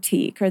the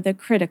critique or the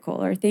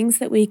critical or things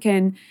that we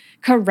can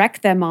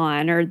correct them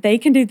on or they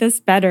can do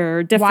this better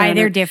or different. Why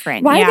they're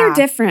different. Why they're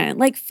different.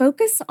 Like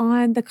focus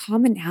on the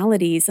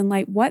commonalities and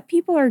like what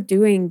people are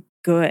doing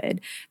good.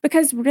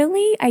 Because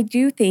really, I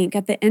do think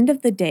at the end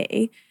of the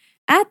day,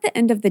 I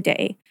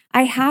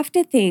have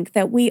to think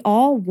that we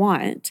all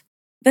want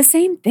the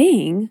same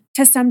thing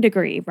to some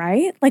degree,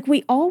 right? Like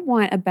we all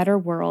want a better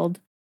world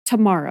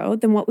tomorrow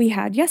than what we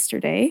had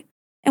yesterday.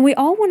 And we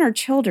all want our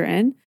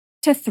children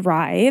to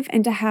thrive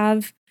and to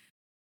have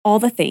all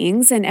the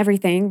things and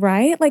everything,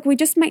 right? Like we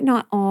just might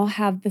not all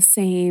have the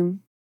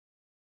same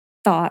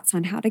thoughts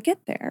on how to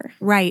get there.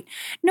 Right.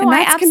 No, and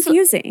that's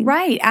confusing.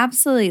 Right.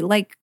 Absolutely.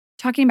 Like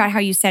talking about how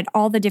you said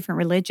all the different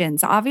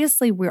religions,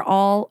 obviously we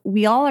all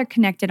are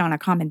connected on a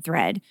common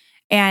thread.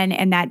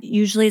 And that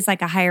usually is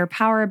like a higher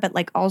power, but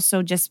like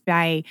also just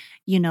by,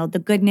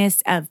 the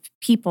goodness of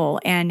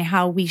people and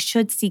how we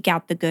should seek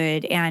out the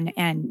good and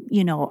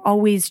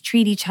always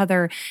treat each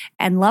other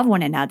and love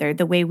one another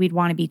the way we'd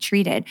want to be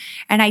treated.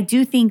 And I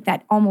do think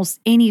that almost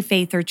any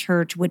faith or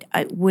church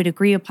would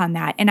agree upon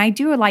that. And I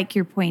do like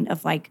your point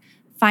of like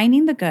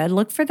finding the good,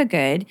 look for the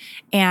good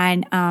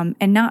and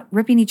not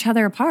ripping each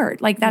other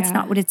apart. Like that's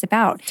not what it's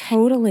about.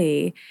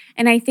 Totally.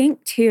 And I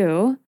think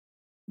too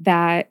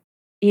that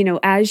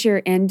as you're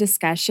in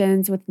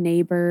discussions with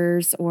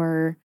neighbors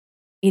or,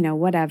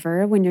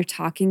 whatever, when you're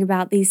talking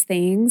about these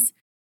things,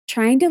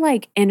 trying to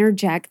like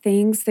interject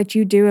things that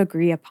you do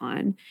agree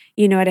upon,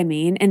 you know what I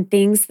mean? And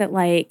things that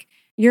like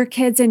your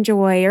kids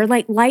enjoy or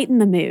like lighten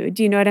the mood.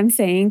 Do you know what I'm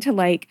saying? To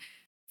like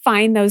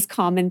find those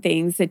common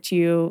things that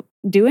you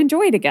do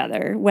enjoy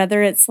together,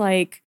 whether it's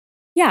like,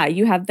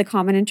 you have the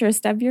common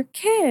interest of your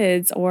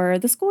kids or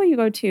the school you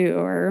go to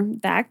or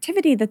the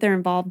activity that they're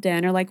involved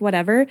in or like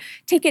whatever,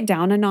 take it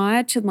down a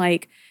notch and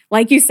like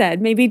you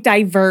said, maybe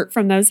divert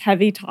from those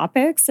heavy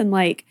topics and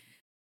like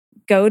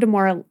go to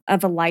more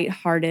of a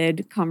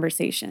lighthearted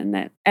conversation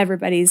that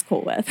everybody's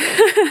cool with.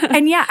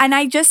 And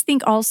I just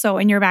think also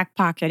in your back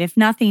pocket, if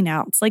nothing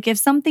else, like if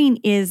something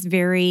is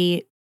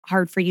very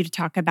hard for you to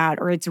talk about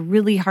or it's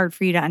really hard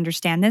for you to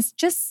understand this,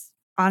 just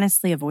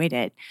honestly avoid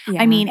it.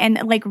 Yeah. I mean,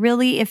 and like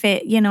really if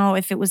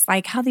it was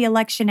like how the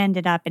election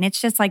ended up and it's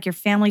just like your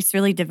family's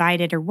really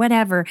divided or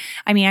whatever.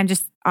 I mean, I'm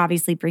just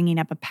obviously bringing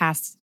up a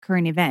past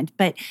current event,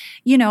 but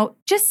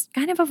just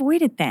kind of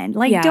avoid it then.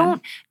 Like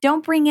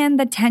don't bring in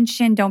the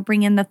tension, don't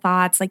bring in the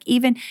thoughts. Like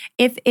even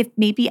if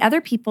maybe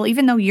other people,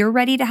 even though you're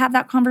ready to have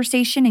that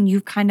conversation and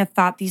you've kind of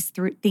thought these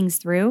things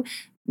through,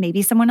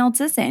 maybe someone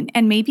else isn't.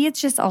 And maybe it's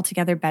just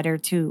altogether better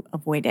to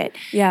avoid it.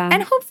 Yeah.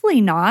 And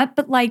hopefully not,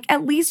 but like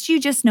at least you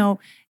just know,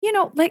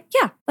 like,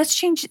 yeah, let's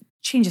change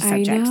the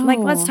subject. Like,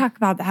 let's talk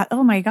about that.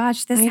 Oh my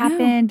gosh, this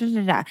happened. Da,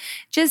 da, da.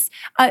 Just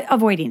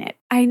avoiding it.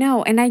 I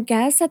know. And I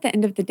guess at the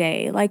end of the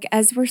day, like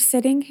as we're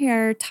sitting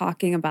here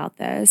talking about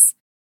this,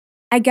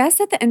 I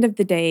guess at the end of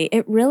the day,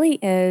 it really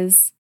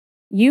is,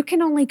 you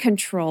can only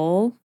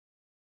control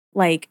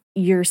like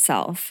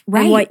yourself,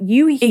 right? And what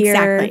you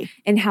hear exactly.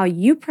 and how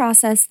you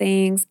process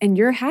things and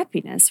your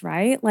happiness,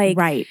 right? Like,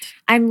 right.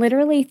 I'm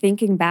literally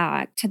thinking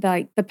back to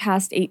the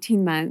past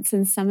 18 months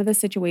and some of the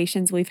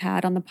situations we've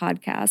had on the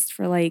podcast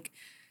for like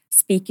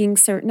speaking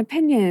certain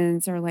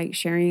opinions or like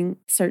sharing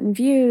certain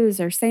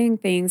views or saying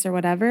things or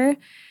whatever.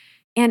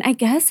 And I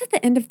guess at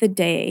the end of the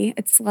day,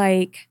 it's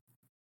like,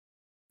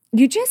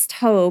 you just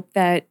hope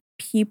that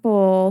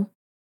people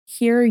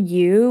hear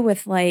you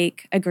with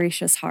like a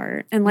gracious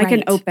heart and like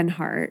an open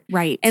heart.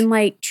 Right. And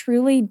like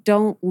truly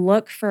don't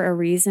look for a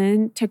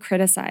reason to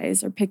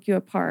criticize or pick you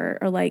apart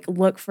or like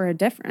look for a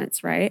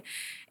difference, right?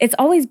 It's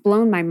always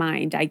blown my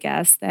mind, I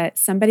guess, that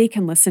somebody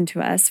can listen to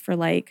us for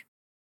like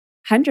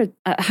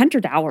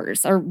 100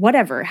 hours or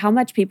whatever, how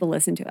much people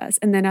listen to us.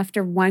 And then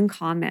after one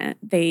comment,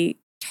 they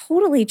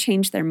totally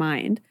change their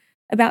mind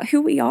about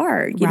who we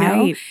are, you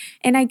know?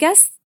 And I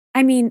guess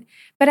at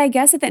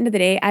the end of the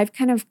day, I've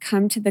kind of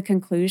come to the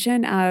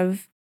conclusion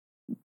of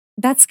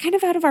that's kind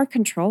of out of our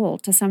control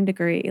to some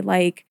degree.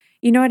 Like,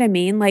 you know what I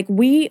mean? Like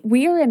we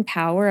are in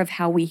power of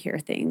how we hear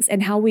things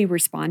and how we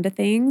respond to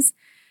things.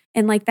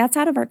 And like, that's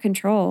out of our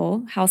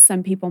control, how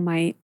some people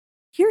might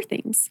hear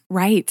things.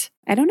 Right.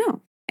 I don't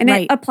know. And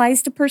it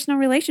applies to personal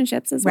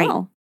relationships as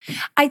well.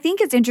 I think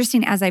it's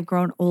interesting as I've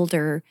grown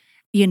older,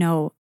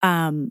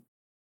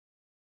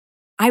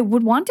 I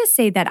would want to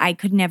say that I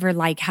could never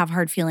like have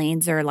hard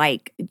feelings or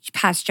like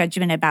pass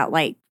judgment about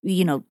like,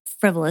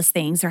 frivolous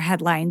things or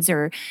headlines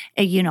or,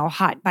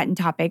 hot button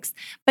topics.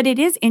 But it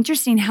is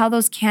interesting how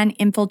those can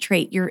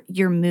infiltrate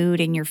your mood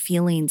and your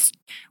feelings,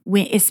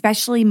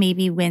 especially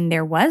maybe when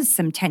there was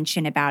some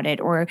tension about it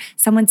or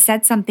someone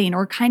said something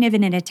or kind of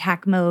in an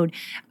attack mode.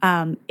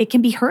 It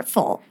can be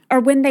hurtful. Or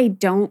when they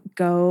don't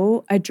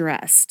go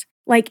addressed.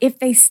 Like if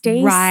they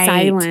stay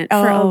silent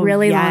for a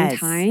really long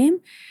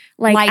time.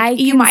 Like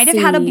you might have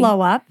had a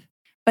blow up,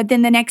 but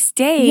then the next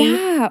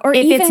day, or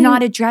if it's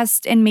not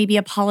addressed and maybe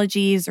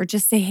apologies or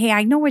just say, hey,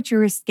 I know what you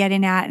were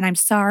getting at and I'm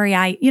sorry,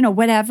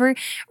 whatever.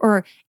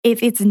 Or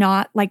if it's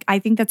not, like, I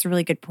think that's a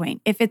really good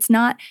point. If it's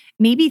not,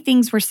 maybe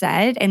things were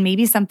said and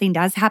maybe something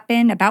does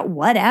happen about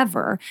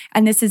whatever,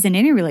 and this is in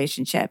any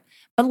relationship,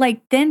 but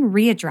like then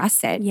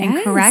readdress it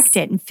and correct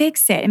it and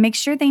fix it and make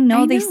sure they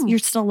know you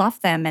still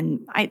love them.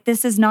 And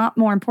this is not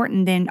more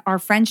important than our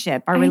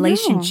friendship, our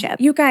relationship.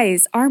 You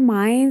guys, our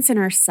minds and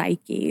our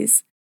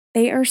psyches,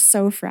 they are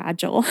so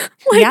fragile.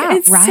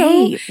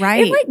 It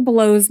like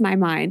blows my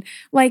mind.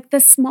 Like the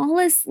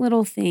smallest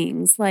little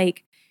things,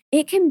 like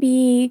it can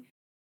be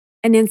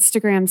an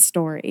Instagram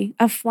story,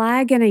 a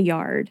flag in a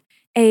yard,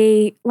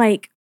 it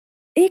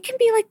can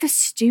be like the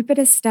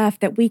stupidest stuff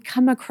that we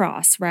come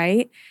across,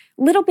 right?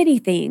 Little bitty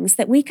things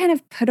that we kind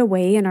of put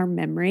away in our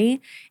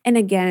memory. And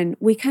again,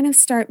 we kind of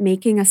start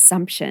making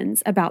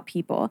assumptions about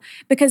people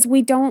because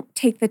we don't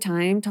take the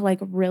time to like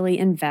really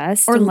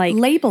invest or and like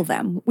label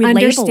them.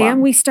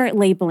 We start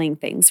labeling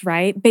things,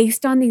 right?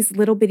 Based on these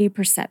little bitty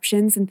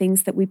perceptions and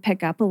things that we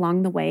pick up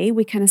along the way,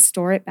 we kind of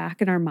store it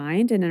back in our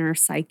mind and in our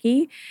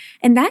psyche.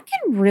 And that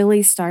can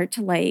really start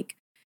to like,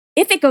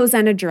 if it goes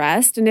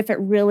unaddressed and if it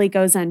really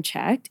goes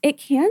unchecked, it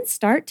can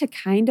start to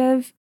kind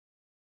of,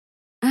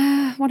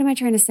 what am I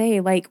trying to say?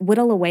 Like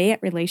whittle away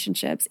at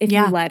relationships if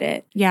you let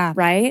it. Yeah.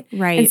 Right?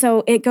 Right. And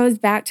so it goes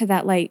back to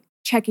that like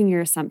checking your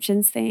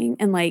assumptions thing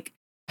and like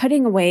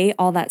putting away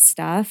all that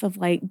stuff of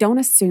like, don't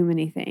assume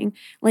anything.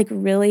 Like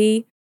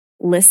really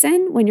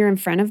listen when you're in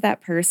front of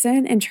that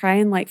person and try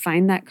and like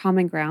find that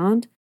common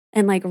ground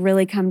and like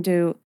really come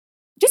to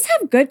just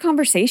have good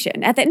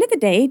conversation. At the end of the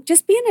day,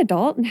 just be an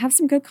adult and have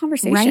some good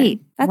conversation.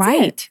 Right. That's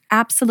it.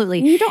 Absolutely.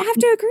 And you don't have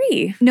to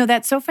agree. No,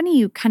 that's so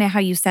funny how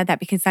you said that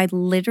because I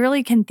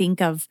literally can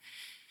think of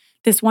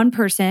this one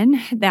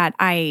person that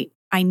I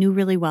knew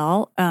really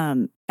well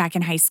back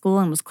in high school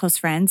and was close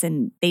friends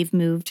and they've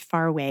moved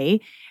far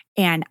away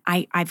and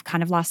I've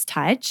kind of lost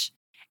touch.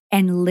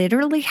 and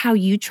literally how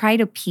you try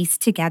to piece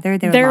together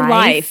their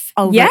life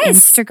over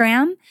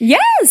Instagram.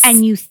 Yes.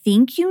 And you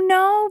think you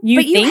know, you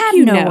but you have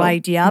no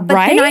idea. But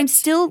right? then I'm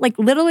still like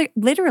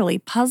literally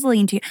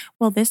puzzling to,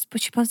 well, this,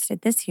 but she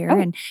posted this here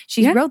and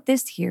she wrote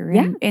this here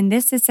and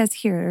this it says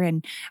here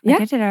and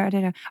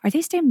are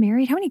they still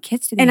married? How many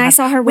kids do they have? And I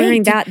saw her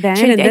wearing that then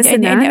and this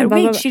and that.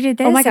 Wait, she did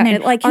this. Oh my God.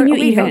 Then, like, can you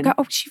even?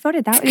 She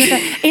voted that.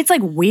 It's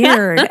like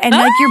weird. And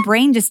like your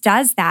brain just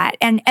does that.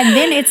 And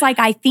then it's like,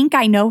 I think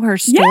I know her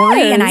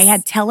story and I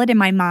had tell it in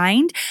my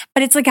mind,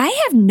 but it's like, I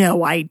have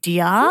no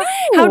idea.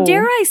 No. How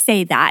dare I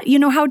say that? You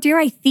know, how dare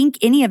I think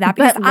any of that?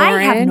 Because Lauren,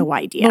 I have no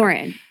idea.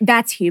 Lauren,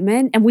 that's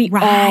human and we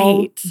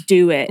all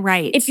do it.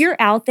 Right. If you're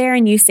out there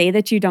and you say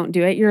that you don't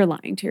do it, you're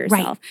lying to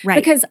yourself. Right.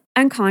 Because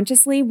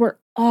unconsciously, we're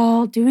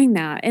all doing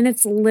that. And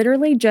it's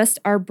literally just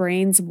our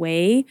brain's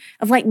way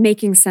of like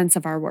making sense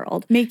of our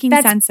world. Making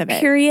sense of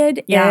it.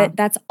 Period. Yeah.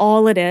 That's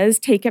all it is.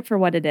 Take it for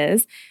what it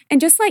is. And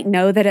just like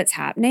know that it's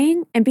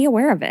happening and be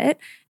aware of it.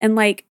 And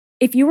like,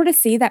 if you were to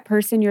see that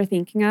person you're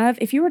thinking of,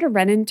 if you were to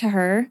run into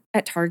her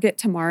at Target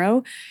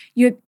tomorrow,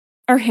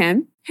 or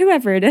him,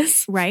 whoever it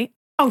is. Right.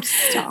 Oh,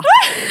 stop.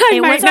 It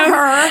was her.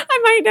 I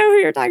might know who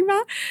you're talking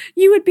about.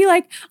 You would be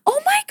like,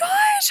 oh my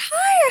gosh,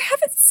 hi, I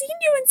haven't seen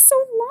you in so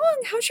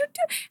long. How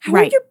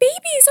are your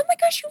babies? Oh my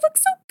gosh, you look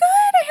so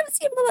good. I haven't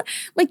seen you.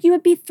 Like you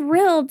would be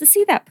thrilled to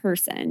see that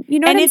person. You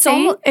know what I'm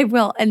saying? It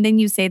will. And then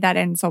you say that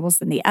and it's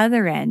almost in the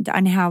other end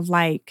on how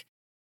like,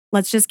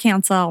 let's just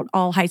cancel out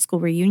all high school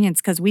reunions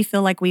because we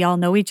feel like we all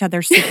know each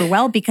other super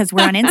well because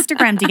we're on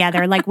Instagram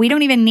together. Like we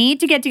don't even need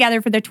to get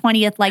together for the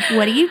 20th. Like,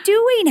 what are you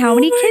doing? How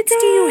many kids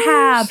do you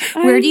have?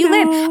 Where do you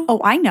live?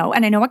 Oh, I know.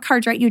 And I know what car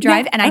you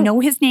drive and I know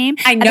his name.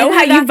 I know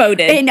how you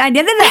voted. And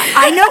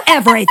I know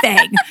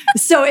everything.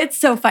 So it's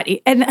so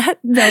funny. And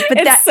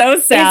it's so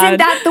sad. Isn't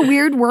that the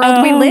weird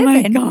world we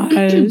live in? Oh my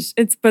gosh.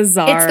 It's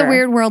bizarre. It's the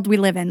weird world we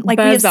live in. Like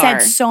we have said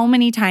so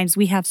many times,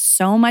 we have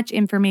so much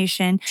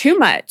information. Too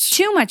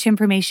much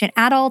information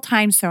at all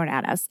times thrown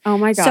at us. Oh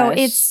my gosh. So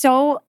it's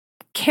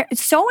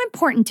so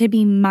important to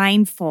be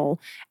mindful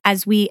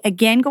as we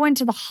again go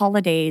into the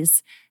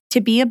holidays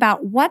to be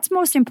about what's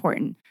most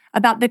important.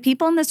 About the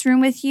people in this room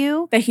with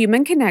you. The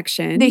human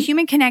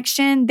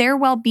connection. Their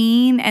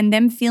well-being and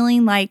them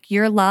feeling like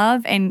your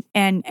love and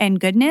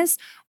goodness.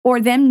 Or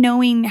them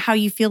knowing how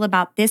you feel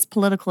about this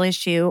political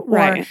issue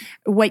or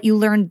what you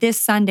learned this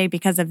Sunday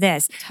because of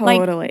this.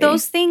 Totally. Like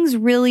those things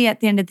really at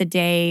the end of the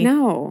day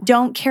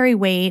don't carry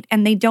weight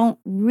and they don't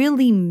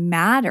really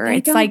matter.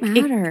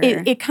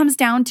 It comes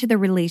down to the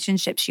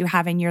relationships you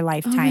have in your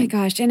lifetime. Oh my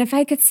gosh. And if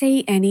I could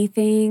say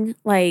anything,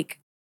 like,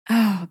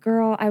 oh,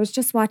 girl, I was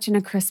just watching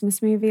a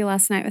Christmas movie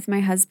last night with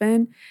my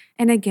husband.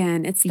 And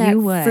again, it's that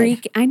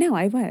freak. I know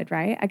I would,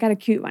 right? I got a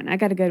cute one. I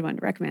got a good one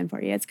to recommend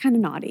for you. It's kind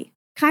of naughty.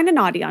 Kind of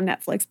naughty on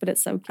Netflix, but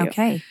it's so cute.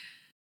 Okay.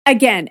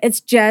 Again, it's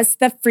just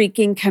the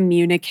freaking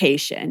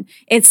communication.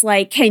 It's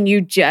like, can you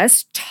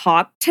just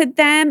talk to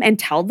them and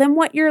tell them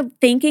what you're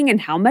thinking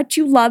and how much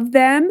you love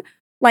them?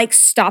 Like,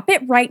 stop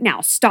it right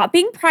now. Stop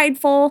being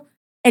prideful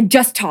and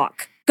just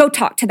talk. Go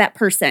talk to that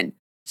person.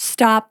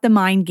 Stop the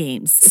mind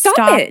games.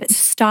 Stop it.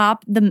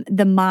 Stop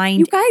the mind.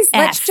 You guys,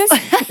 let's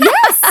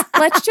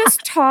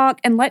just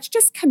talk and let's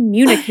just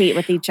communicate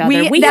with each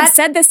other. We have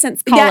said this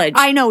since college.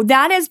 I know.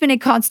 That has been a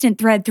constant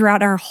thread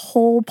throughout our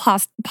whole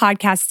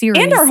podcast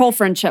series. And our whole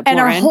friendship,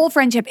 Lauren.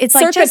 It's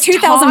like just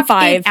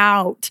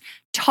 2005.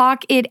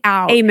 Talk it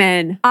out.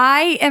 Amen.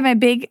 I am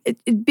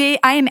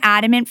I am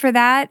adamant for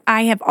that.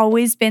 I have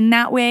always been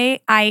that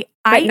way.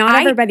 But not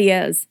everybody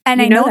is.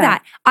 And I know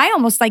that. I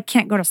almost like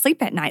can't go to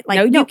sleep at night. Like,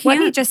 no, you can't. Let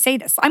me just say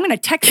this. I'm going to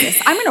text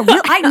this.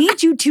 I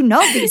need you to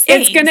know these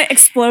things. It's going to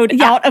explode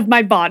out of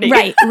my body.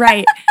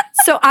 Right.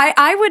 So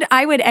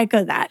I would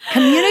echo that.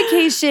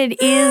 Communication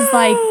is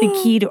like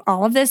the key to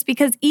all of this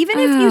because even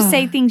if you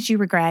say things you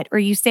regret or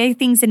you say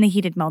things in the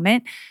heated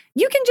moment,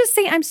 you can just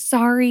say, I'm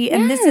sorry.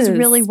 And this is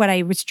really what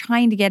I was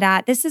trying to get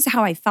at. This is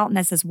how I felt and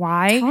this is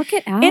why. Talk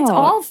it out. It's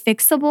all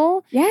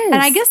fixable. Yes.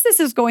 And I guess this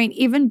is going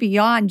even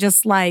beyond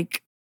just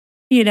like,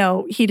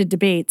 heated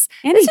debates.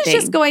 Anything. This is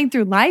just going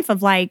through life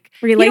of like,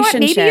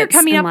 relationships. Maybe you're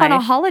coming up on a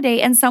holiday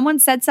and someone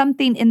said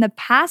something in the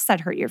past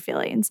that hurt your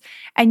feelings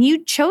and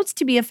you chose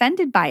to be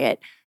offended by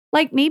it.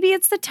 Like maybe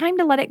it's the time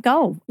to let it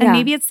go. And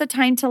maybe it's the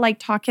time to like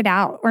talk it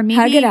out or maybe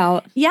hug it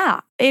out.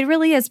 Yeah, it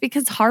really is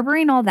because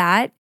harboring all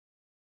that,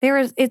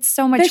 it's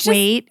so much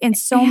weight and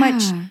so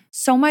much,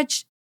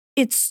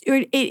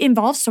 it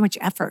involves so much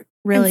effort.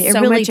 Really, it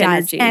really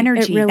does.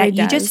 Energy really that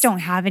you just don't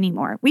have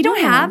anymore. We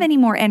don't have any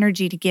more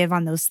energy to give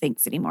on those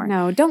things anymore.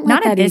 No, don't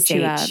let that eat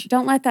you up.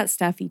 Don't let that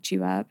stuff eat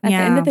you up. At the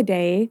end of the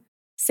day,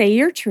 say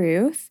your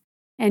truth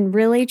and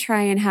really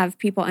try and have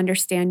people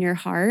understand your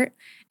heart.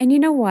 And you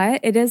know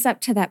what? It is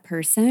up to that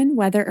person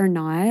whether or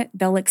not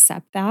they'll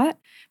accept that.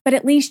 But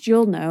at least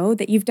you'll know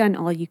that you've done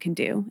all you can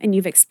do and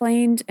you've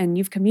explained and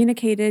you've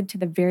communicated to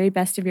the very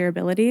best of your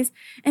abilities.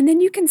 And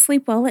then you can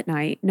sleep well at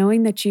night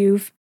knowing that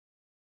you've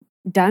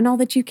done all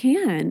that you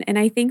can. And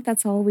I think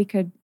that's all we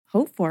could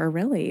hope for,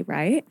 really,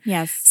 right?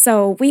 Yes.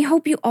 So we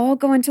hope you all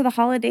go into the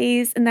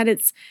holidays and that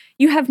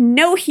you have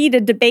no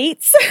heated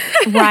debates.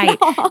 Right.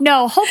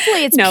 No,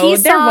 hopefully it's No,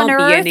 peace there on won't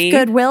be earth, any.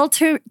 goodwill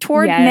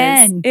toward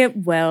Yes, men. it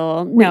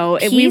will. No,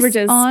 Peace we were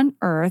just on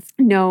earth.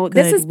 No,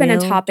 this has been a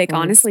goodwill topic,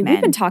 towards honestly, we've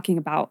men. been talking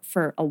about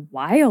for a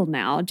while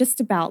now, just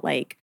about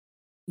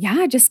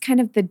just kind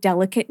of the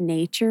delicate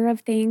nature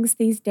of things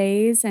these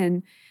days.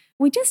 And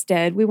we just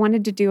did. We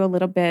wanted to do a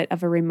little bit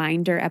of a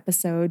reminder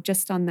episode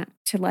just on that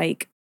to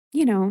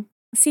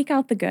seek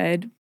out the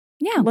good.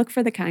 Yeah. Look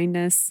for the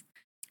kindness.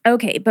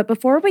 Okay, but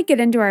before we get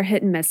into our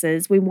hit and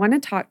misses, we want to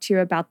talk to you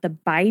about the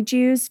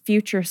Byju's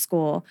Future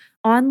School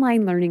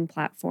online learning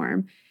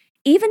platform.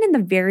 Even in the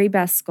very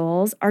best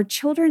schools, our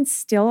children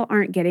still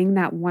aren't getting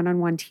that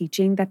one-on-one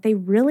teaching that they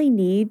really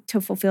need to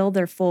fulfill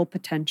their full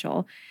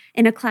potential.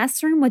 In a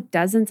classroom with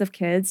dozens of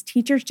kids,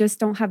 teachers just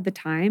don't have the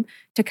time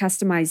to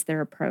customize their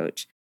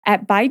approach.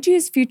 At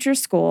Byju's Future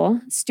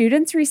School,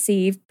 students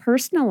receive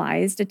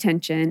personalized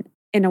attention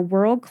in a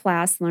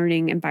world-class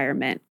learning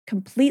environment,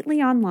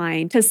 completely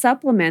online, to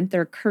supplement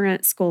their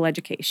current school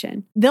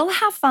education. They'll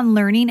have fun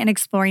learning and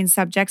exploring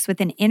subjects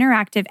with an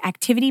interactive,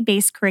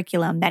 activity-based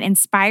curriculum that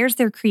inspires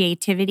their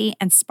creativity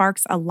and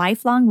sparks a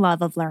lifelong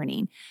love of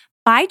learning.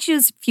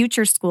 Byju's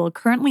Future School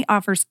currently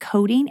offers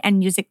coding and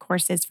music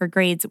courses for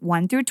grades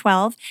 1 through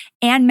 12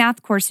 and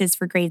math courses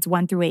for grades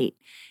 1 through 8.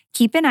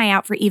 Keep an eye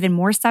out for even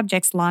more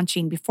subjects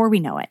launching before we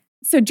know it.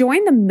 So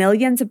join the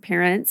millions of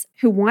parents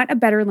who want a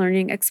better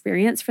learning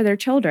experience for their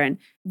children.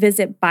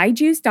 Visit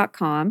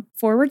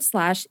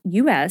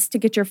byjus.com/US to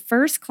get your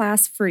first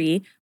class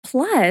free.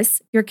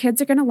 Plus, your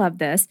kids are going to love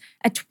this,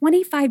 a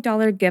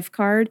 $25 gift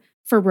card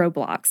for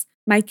Roblox.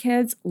 My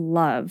kids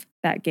love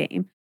that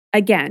game.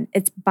 Again,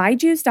 it's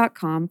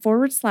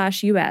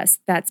byjus.com/US.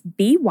 That's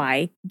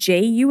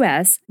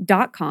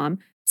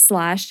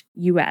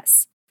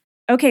byjus.com/US.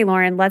 Okay,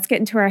 Lauren, let's get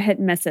into our hit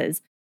and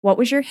misses. What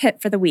was your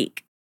hit for the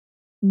week?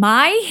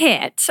 My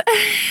hit.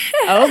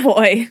 Oh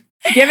boy.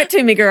 Give it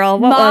to me, girl.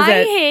 What was it?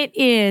 My hit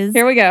is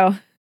Here we go.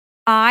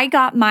 I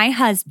got my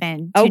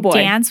husband to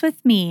dance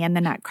with me in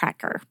the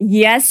Nutcracker.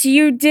 Yes,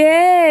 you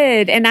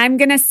did. And I'm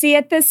going to see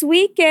it this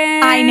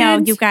weekend. I know,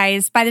 you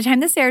guys. By the time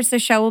this airs, the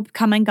show will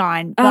come and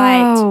gone.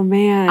 But oh,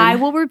 man. I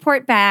will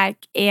report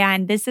back.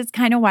 And this is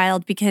kind of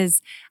wild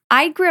because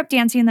I grew up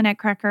dancing in the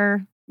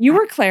Nutcracker. You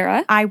were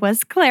Clara. I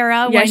was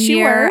Clara yes, one you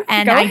year. were.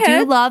 And Go I ahead.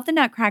 do love the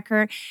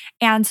Nutcracker.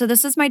 And so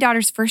this was my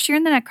daughter's first year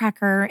in the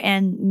Nutcracker.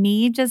 And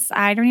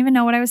I don't even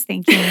know what I was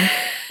thinking.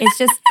 It's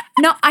just,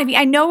 no, I mean,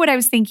 I know what I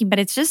was thinking, but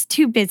it's just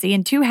too busy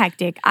and too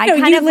hectic. You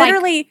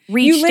literally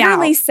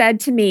out. said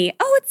to me,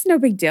 oh, it's no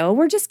big deal.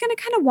 We're just going to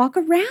kind of walk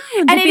around.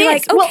 And it is.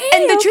 like, okay, well,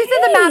 and the truth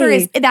of the matter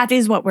is, okay. that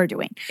is what we're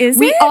doing.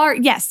 We are,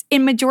 yes.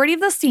 In majority of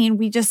the scene,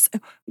 we just,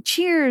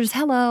 cheers,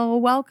 hello,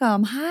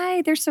 welcome,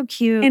 hi, they're so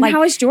cute. And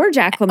how is George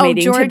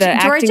acclimating to the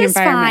acting George is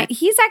environment? fine.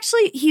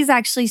 He's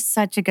actually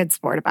such a good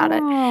sport about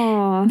it.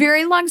 Aww.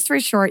 Very long story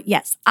short,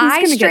 yes. He's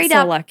I gonna straight get so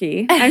up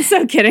lucky. I'm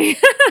so kidding.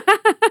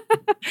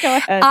 Go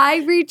ahead.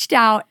 I reached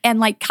out and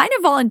kind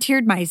of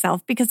volunteered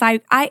myself because I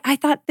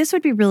thought this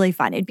would be really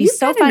fun. It'd be You've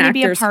so got fun an to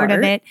be a actor's part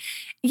of heart. it.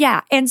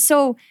 Yeah. And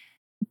so,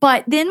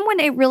 but then when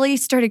it really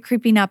started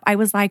creeping up, I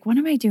was like, what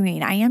am I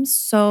doing? I am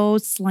so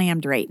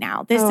slammed right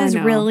now. This is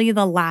really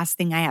the last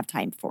thing I have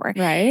time for.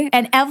 Right.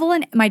 And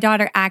Evelyn, my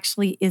daughter,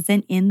 actually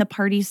isn't in the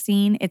party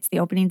scene. It's the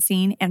opening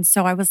scene. And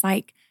so I was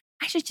like,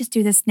 I should just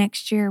do this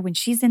next year when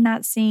she's in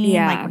that scene,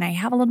 Yeah. when I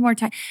have a little more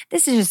time.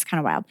 This is just kind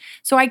of wild.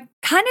 So I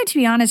kind of, to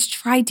be honest,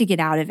 tried to get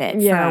out of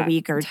it for a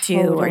week or two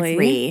or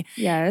three.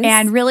 Yes.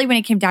 And really, when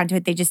it came down to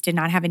it, they just did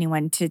not have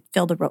anyone to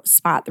fill the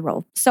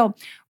role. So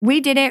we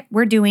did it.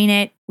 We're doing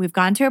it. We've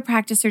gone to a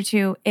practice or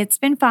two. It's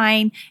been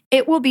fine.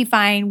 It will be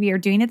fine. We are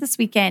doing it this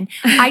weekend.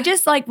 I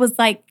just was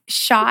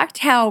shocked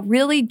how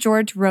really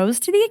George rose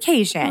to the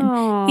occasion.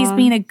 Aww. He's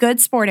being a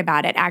good sport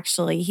about it,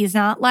 actually. He's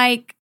not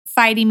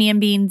fighting me and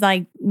being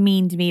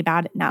mean to me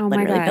about it. Not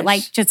literally,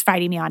 but just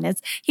fighting me on it.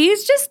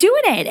 He's just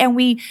doing it. And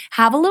we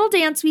have a little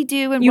dance we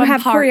do in you one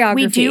have part. choreography.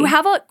 We do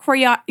have a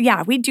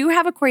we do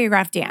have a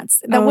choreographed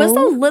dance. That was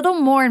a little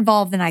more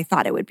involved than I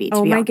thought it would be,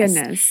 to be honest.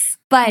 Goodness.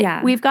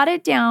 But we've got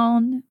it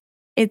down.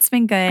 It's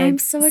been good. I'm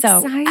so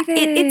excited.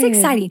 It's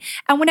exciting.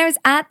 And when I was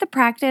at the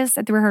practice,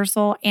 at the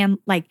rehearsal, and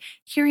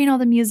hearing all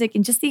the music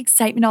and just the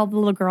excitement of all the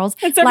little girls.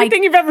 It's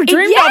everything you've ever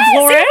dreamed of,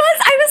 Lauren. It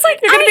was. I was like,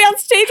 you're going to be on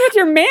stage with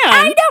your man.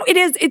 I know. It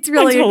is. It's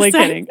really I'm totally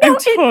exciting. kidding. I'm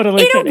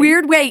totally kidding. In a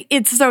weird way,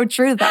 it's so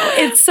true, though.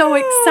 It's so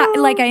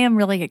exciting. I am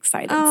really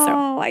excited.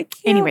 I can't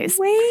anyways,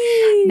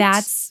 wait.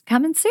 That's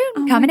coming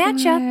soon. Coming at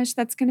you.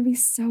 That's going to be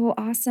so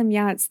awesome.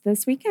 Yeah, it's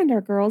this weekend.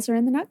 Our girls are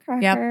in the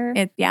Nutcracker.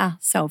 Yep.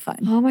 So fun.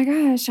 Oh my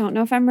gosh. I don't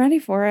know if I'm ready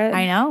for it.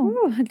 I know.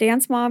 Ooh,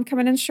 dance mom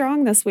coming in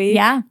strong this week.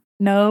 Yeah.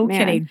 No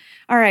kidding.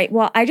 All right.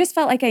 Well, I just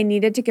felt like I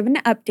needed to give an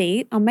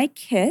update on my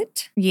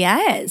kit.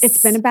 Yes.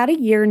 It's been about a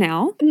year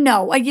now.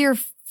 No, a year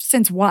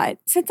Since what?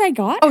 Since I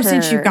got her. Oh,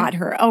 since you got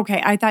her. Okay.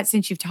 I thought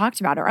since you've talked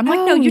about her. I'm like,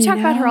 no, you talk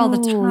about her all the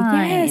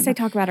time. Yes, I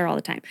talk about her all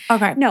the time.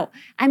 Okay. No,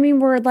 I mean,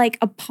 we're like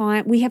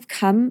we have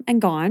come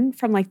and gone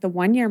from like the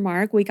 1 year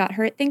mark. We got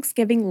her at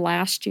Thanksgiving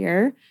last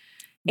year.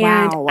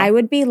 Wow. And I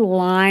would be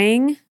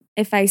lying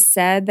if I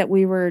said that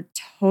we were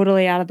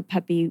totally out of the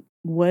puppy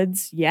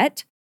woods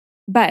yet.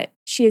 But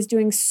she is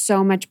doing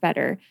so much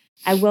better.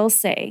 I will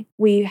say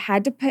we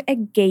had to put a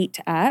gate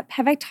up.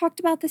 Have I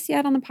talked about this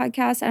yet on the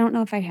podcast? I don't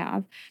know if I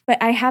have,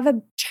 but I have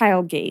a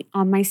child gate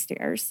on my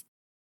stairs.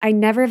 I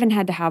never even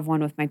had to have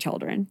one with my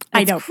children.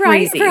 I know,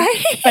 crazy,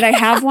 right? But I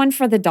have one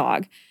for the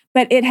dog.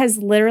 But it has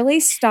literally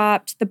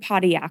stopped the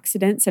potty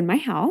accidents in my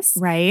house.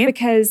 Right.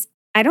 Because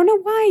I don't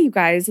know why, you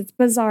guys. It's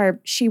bizarre.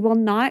 She will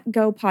not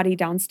go potty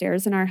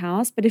downstairs in our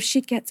house, but if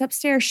she gets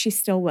upstairs, she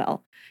still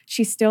will.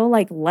 She still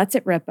like lets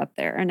it rip up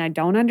there, and I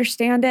don't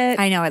understand it.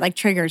 I know, it like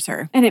triggers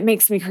her. And it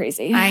makes me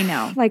crazy. I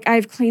know. Like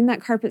I've cleaned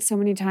that carpet so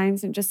many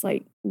times and just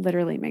like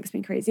literally makes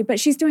me crazy. But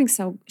she's doing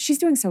so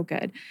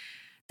good.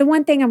 The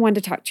one thing I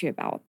wanted to talk to you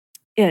about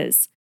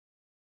is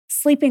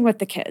sleeping with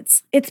the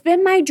kids. It's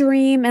been my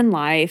dream in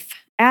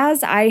life,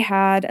 as I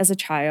had as a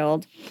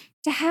child,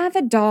 to have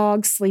a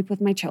dog sleep with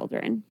my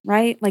children,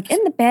 right? Like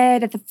in the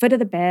bed, at the foot of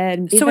the bed.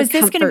 And So is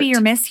this going to be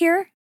your miss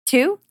here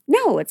too?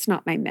 No, it's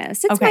not my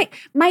miss. It's Okay.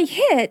 my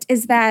hit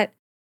is that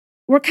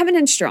we're coming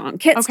in strong.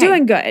 Kit's Okay.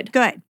 doing good.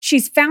 Good.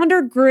 She's found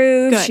her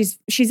groove. Good.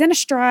 She's in a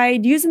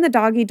stride, using the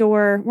doggy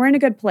door. We're in a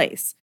good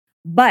place.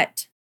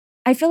 But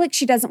I feel like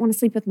she doesn't want to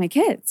sleep with my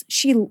kids.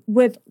 She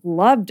would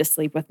love to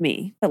sleep with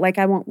me, but like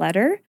I won't let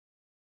her.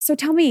 So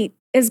tell me,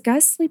 is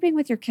Gus sleeping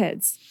with your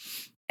kids?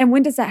 And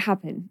when does that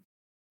happen?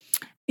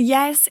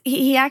 Yes,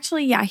 he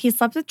actually, he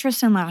slept with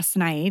Tristan last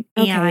night.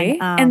 Okay.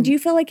 And do you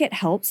feel like it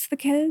helps the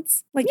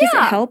kids? Like, does it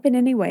Yeah. help in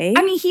any way?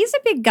 I mean, he's a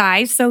big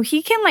guy, so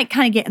he can like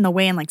kind of get in the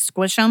way and like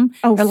squish him.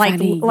 Oh, or like,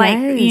 funny. like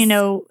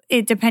Yes.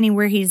 it depending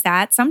where he's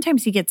at.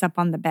 Sometimes he gets up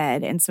on the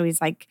bed, and so he's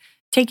like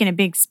taking a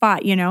big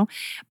spot,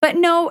 But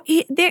no,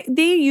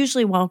 they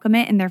usually welcome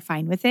it and they're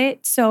fine with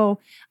it. So,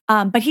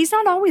 but he's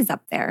not always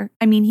up there.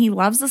 I mean, he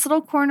loves this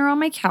little corner on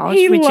my couch,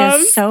 which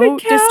is so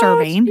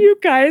disturbing. You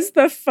guys,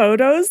 the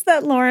photos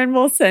that Lauren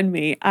will send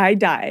me, I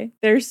die.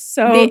 They're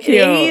so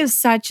cute. He is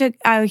such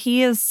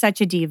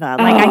a diva.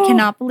 Like I Oh.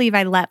 cannot believe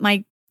I let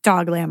my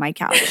dog lay on my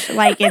couch.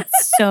 Like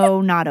it's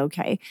so not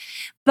okay.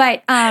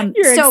 But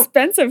Your so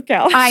expensive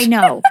couch. I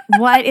know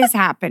what is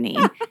happening.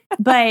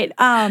 But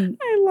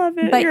I love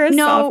it. but You're a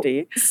no,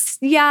 softie.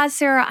 yeah,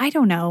 Sarah, I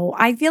don't know.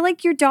 I feel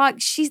like your dog,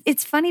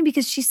 it's funny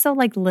because she's so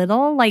like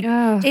little, like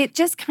Ugh, it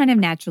just kind of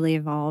naturally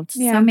evolved.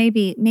 Yeah. So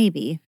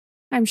maybe.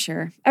 I'm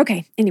sure.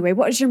 Okay. Anyway,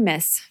 what was your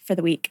miss for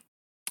the week?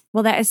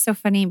 Well, that is so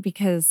funny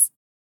because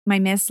my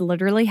miss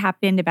literally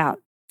happened about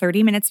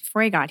 30 minutes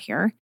before I got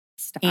here.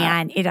 Stop.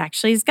 And it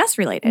actually is Gus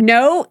related.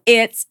 No,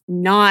 it's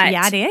not.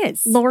 Yeah, it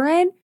is.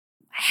 Lauren,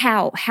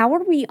 how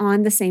are we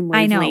on the same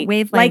I wavelength? know,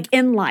 wavelength. Like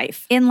in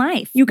life. In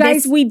life. You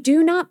guys, we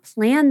do not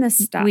plan this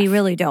stuff. We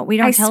really don't. We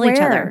don't I tell swear, each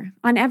other.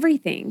 on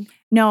everything.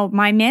 No,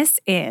 my miss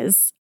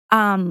is,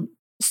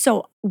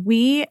 so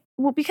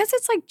because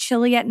it's like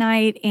chilly at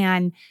night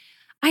and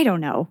I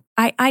don't know.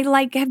 I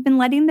like have been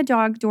letting the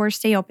dog door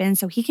stay open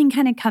so he can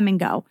kind of come and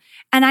go.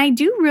 And I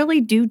really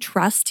do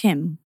trust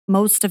him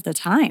most of the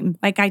time.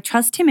 Like I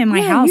trust him in my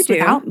Yeah, house you do.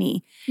 without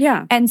me.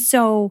 Yeah. And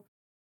so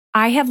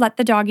I have let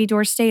the doggy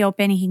door stay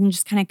open and he can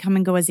just kind of come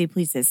and go as he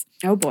pleases.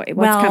 Oh boy,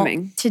 what's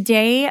coming?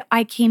 Today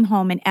I came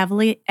home and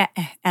Evelyn,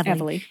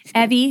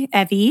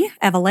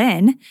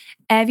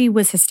 Evie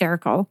was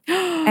hysterical.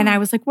 And I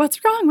was like,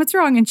 what's wrong? What's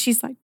wrong? And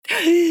she's like,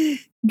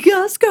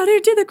 Gus got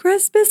into the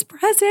Christmas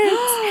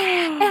presents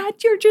and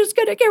you're just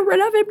going to get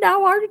rid of him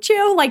now, aren't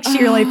you? Like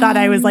she really thought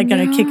I was like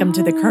going to kick him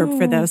to the curb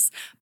for this.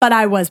 But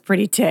I was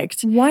pretty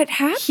ticked. What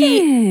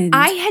happened?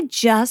 I had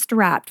just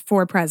wrapped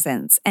 4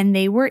 presents and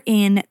they were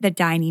in the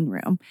dining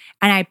room.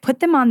 And I put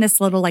them on this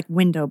little like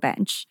window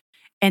bench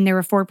and there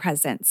were 4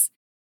 presents.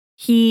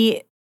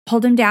 He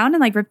pulled him down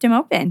and like ripped him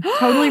open.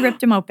 Totally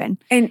ripped him open.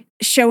 And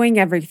showing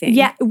everything.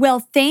 Yeah. Well,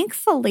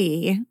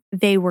 thankfully,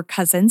 they were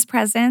cousins'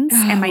 presents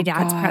and my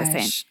dad's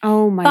present.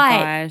 Oh my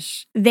But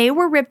gosh. They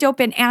were ripped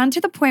open and to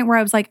the point where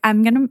I was like,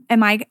 I'm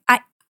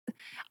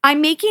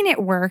making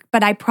it work,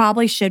 but I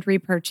probably should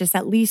repurchase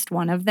at least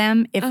one of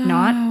them. If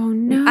not,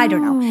 no. I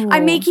don't know.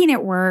 I'm making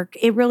it work.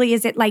 It really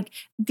isn't like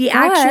the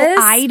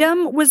actual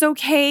item was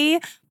okay,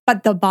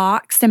 but the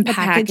box and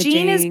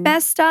packaging is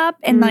messed up.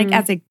 And like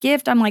as a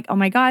gift, I'm like, oh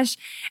my gosh.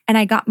 And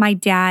I got my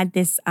dad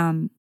this,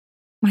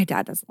 my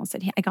dad doesn't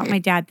listen. I got my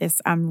dad this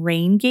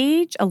rain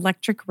gauge,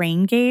 electric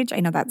rain gauge.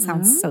 I know that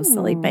sounds so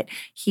silly, but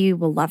he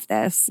will love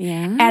this.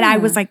 Yeah. And I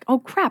was like, oh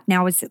crap,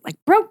 now is it like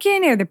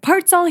broken? Are the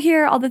parts all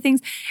here? All the things.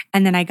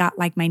 And then I got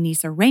like my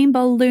niece a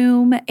rainbow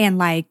loom and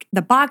like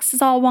the box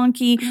is all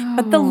wonky,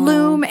 but the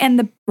loom and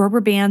the rubber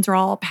bands are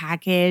all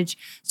packaged.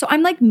 So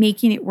I'm like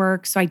making it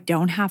work so I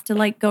don't have to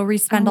like go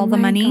respend all the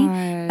money.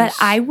 Gosh. But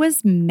I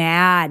was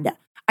mad.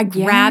 I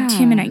grabbed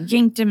him and I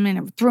yanked him and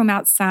I threw him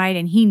outside,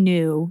 and he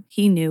knew.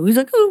 He was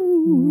like,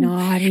 ooh.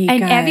 Naughty And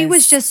Gus. Evie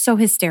was just so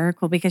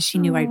hysterical because she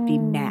knew I'd be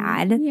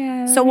mad.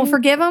 Yeah. So we'll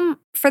forgive him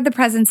for the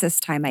presents this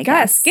time, I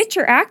guess. Gus, get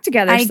your act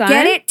together, son.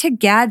 Get it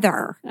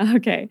together.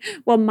 Okay.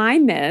 Well, my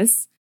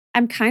miss,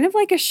 I'm kind of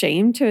like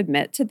ashamed to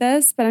admit to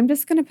this, but I'm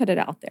just going to put it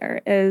out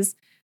there, is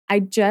I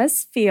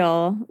just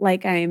feel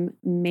like I'm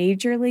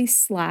majorly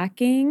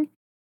slacking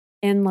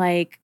in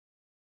like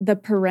the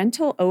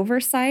parental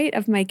oversight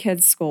of my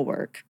kids'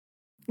 schoolwork.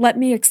 Let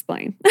me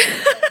explain.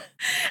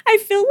 I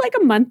feel like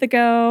a month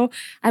ago,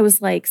 I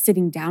was like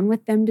sitting down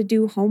with them to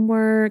do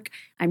homework.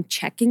 I'm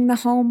checking the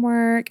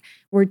homework.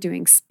 We're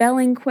doing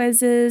spelling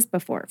quizzes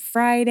before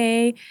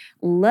Friday.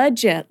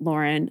 Legit,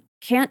 Lauren,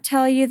 can't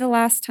tell you the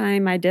last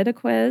time I did a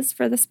quiz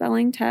for the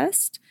spelling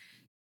test.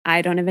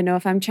 I don't even know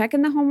if I'm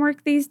checking the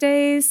homework these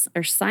days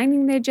or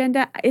signing the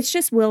agenda. It's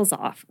just wheels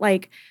off.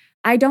 Like,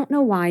 I don't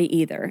know why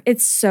either.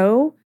 It's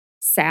so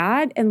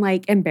sad and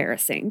like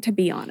embarrassing, to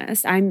be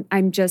honest.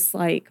 I'm just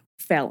like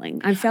failing.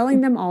 I'm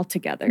failing them all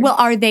together. Well,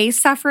 are they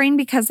suffering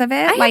because of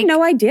it? I have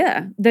no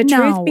idea. The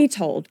truth No. be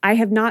told, I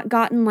have not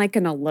gotten like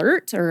an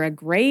alert or a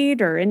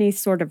grade or any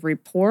sort of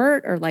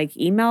report or like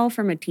email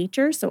from a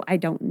teacher, so I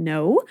don't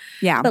know.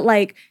 Yeah. But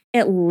like,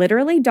 it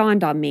literally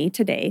dawned on me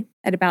today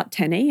at about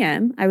 10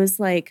 a.m. I was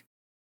like,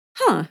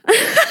 huh.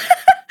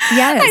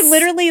 Yes. I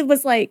literally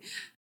was like,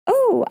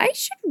 oh, I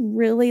should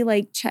really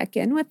like check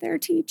in with their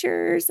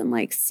teachers and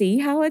like see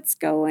how it's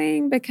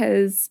going,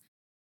 because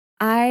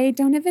I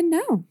don't even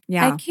know.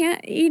 Yeah. I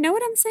can't, you know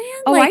what I'm saying?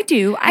 Oh, Like, I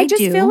do. I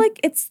just do. feel like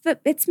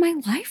it's my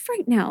life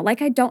right now.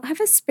 Like, I don't have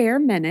a spare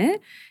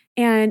minute.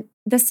 And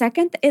the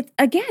second,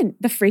 again,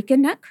 the freaking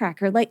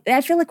nutcracker. Like,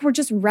 I feel like we're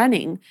just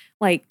running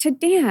like to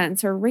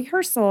dance or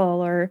rehearsal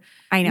or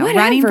I know, whatever,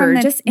 running from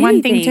the just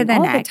one thing to anything the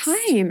all next. the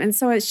time. And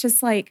so it's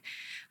just like,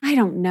 I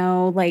don't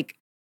know, like,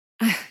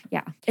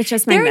 yeah, it's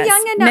just my They're miss.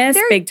 young enough. Miss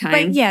They're big time.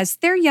 But yes,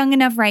 they're young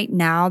enough right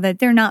now that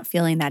they're not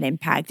feeling that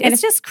impact. And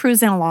It's just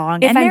cruising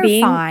along, if and I'm they're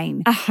being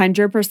fine.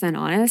 100%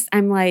 honest,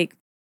 I'm like,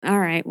 all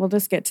right, we'll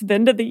just get to the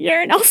end of the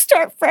year and I'll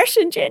start fresh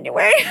in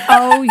January.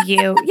 Oh,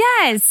 you.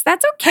 Yes,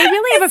 that's okay. We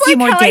only have a few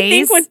more how days. I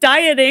think with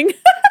dieting.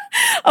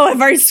 Oh, I've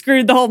already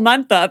screwed the whole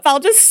month up. I'll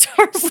just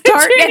start with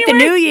Start at the January.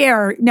 new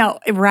year. No,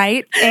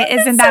 right?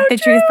 Isn't that so the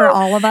truth for true.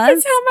 all of us?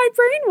 That's how my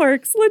brain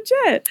works,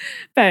 legit.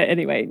 But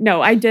anyway,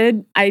 no, I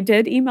did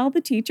email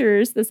the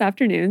teachers this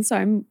afternoon, so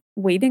I'm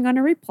waiting on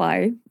a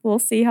reply. We'll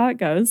see how it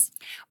goes.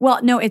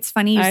 Well, no, it's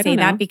funny you I say don't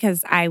know. that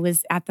because I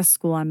was at the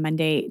school on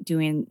Monday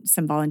doing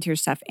some volunteer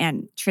stuff,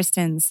 and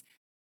Tristan's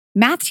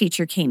math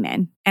teacher came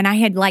in, and I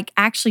had like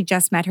actually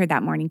just met her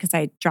that morning because I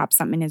had dropped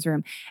something in his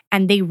room,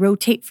 and they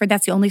rotate for,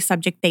 that's the only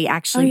subject they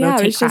actually I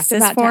rotate was just classes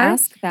about for. to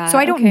ask that. So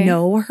I don't Okay.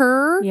 know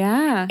her.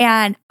 Yeah.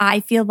 And I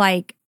feel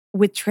like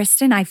with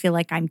Tristan, I feel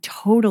like I'm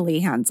totally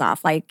hands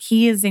off. Like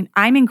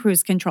I'm in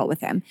cruise control with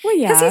him. Well,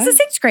 yeah. Because he's a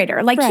sixth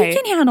grader. Like Right. he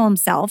can handle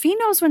himself. He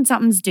knows when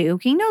something's due.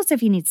 He knows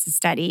if he needs to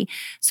study.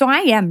 So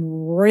I am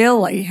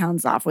really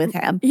hands off with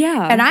him.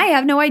 Yeah. And I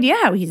have no idea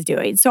how he's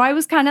doing. So I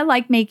was kind of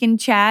like making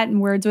chat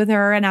and words with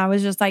her. And I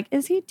was just like,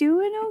 is he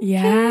doing okay?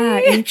 Yeah,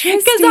 Because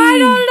interesting. I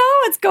don't know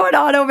what's going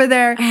on over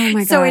there. Oh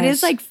my So it gosh.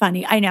 is like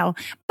funny. I know.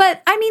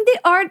 But I mean,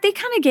 they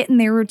kind of get in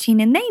their routine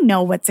and they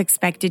know what's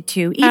expected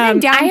to. Even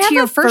down I to have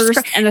your a first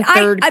and a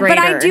third But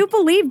I grader. do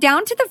believe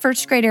down to the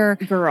first grader,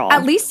 Girl.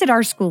 at least at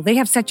our school, they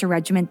have such a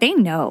regiment. They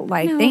know.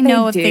 Like No, they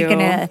know they if they're do.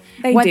 going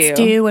They to, what's do.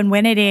 due and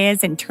when it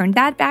is, and turn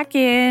that back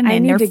in I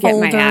and need their to get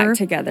folder. my act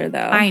together, though.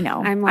 I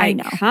know. I'm I like,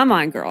 know. come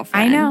on,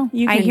 girlfriend. I know.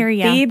 You I can hear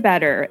ya. be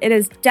better. It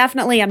is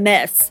definitely a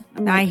miss.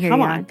 I'm I like, hear come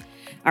ya. on.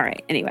 All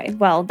right. Anyway,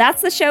 well,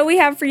 that's the show we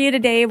have for you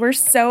today. We're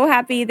so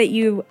happy that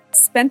you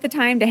spent the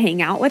time to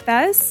hang out with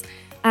us.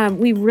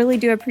 We really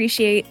do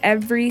appreciate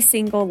every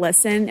single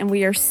listen, and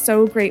we are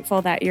so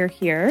grateful that you're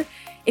here.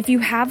 If you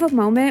have a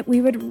moment, we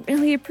would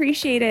really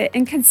appreciate it,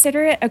 and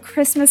consider it a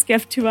Christmas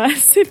gift to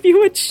us if you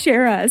would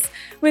share us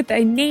with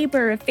a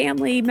neighbor, a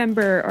family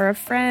member, or a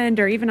friend,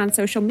 or even on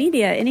social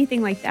media,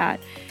 anything like that.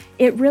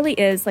 It really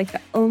is like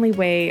the only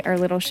way our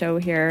little show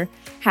here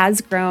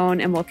has grown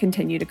and will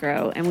continue to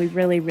grow, and we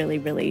really, really,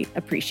 really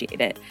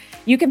appreciate it.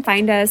 You can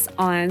find us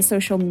on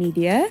social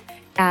media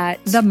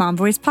at The Mom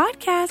Voice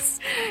Podcast.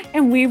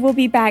 and we will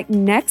be back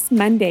next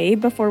Monday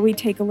before we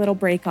take a little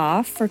break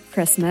off for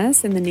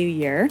Christmas and the new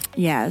year.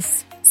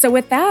 Yes. So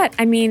with that,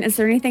 I mean, is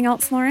there anything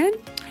else, Lauren?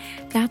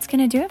 That's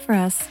going to do it for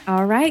us.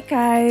 All right,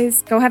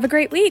 guys. Go have a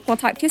great week. We'll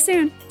talk to you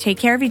soon. Take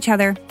care of each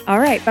other. All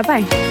right.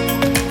 Bye-bye.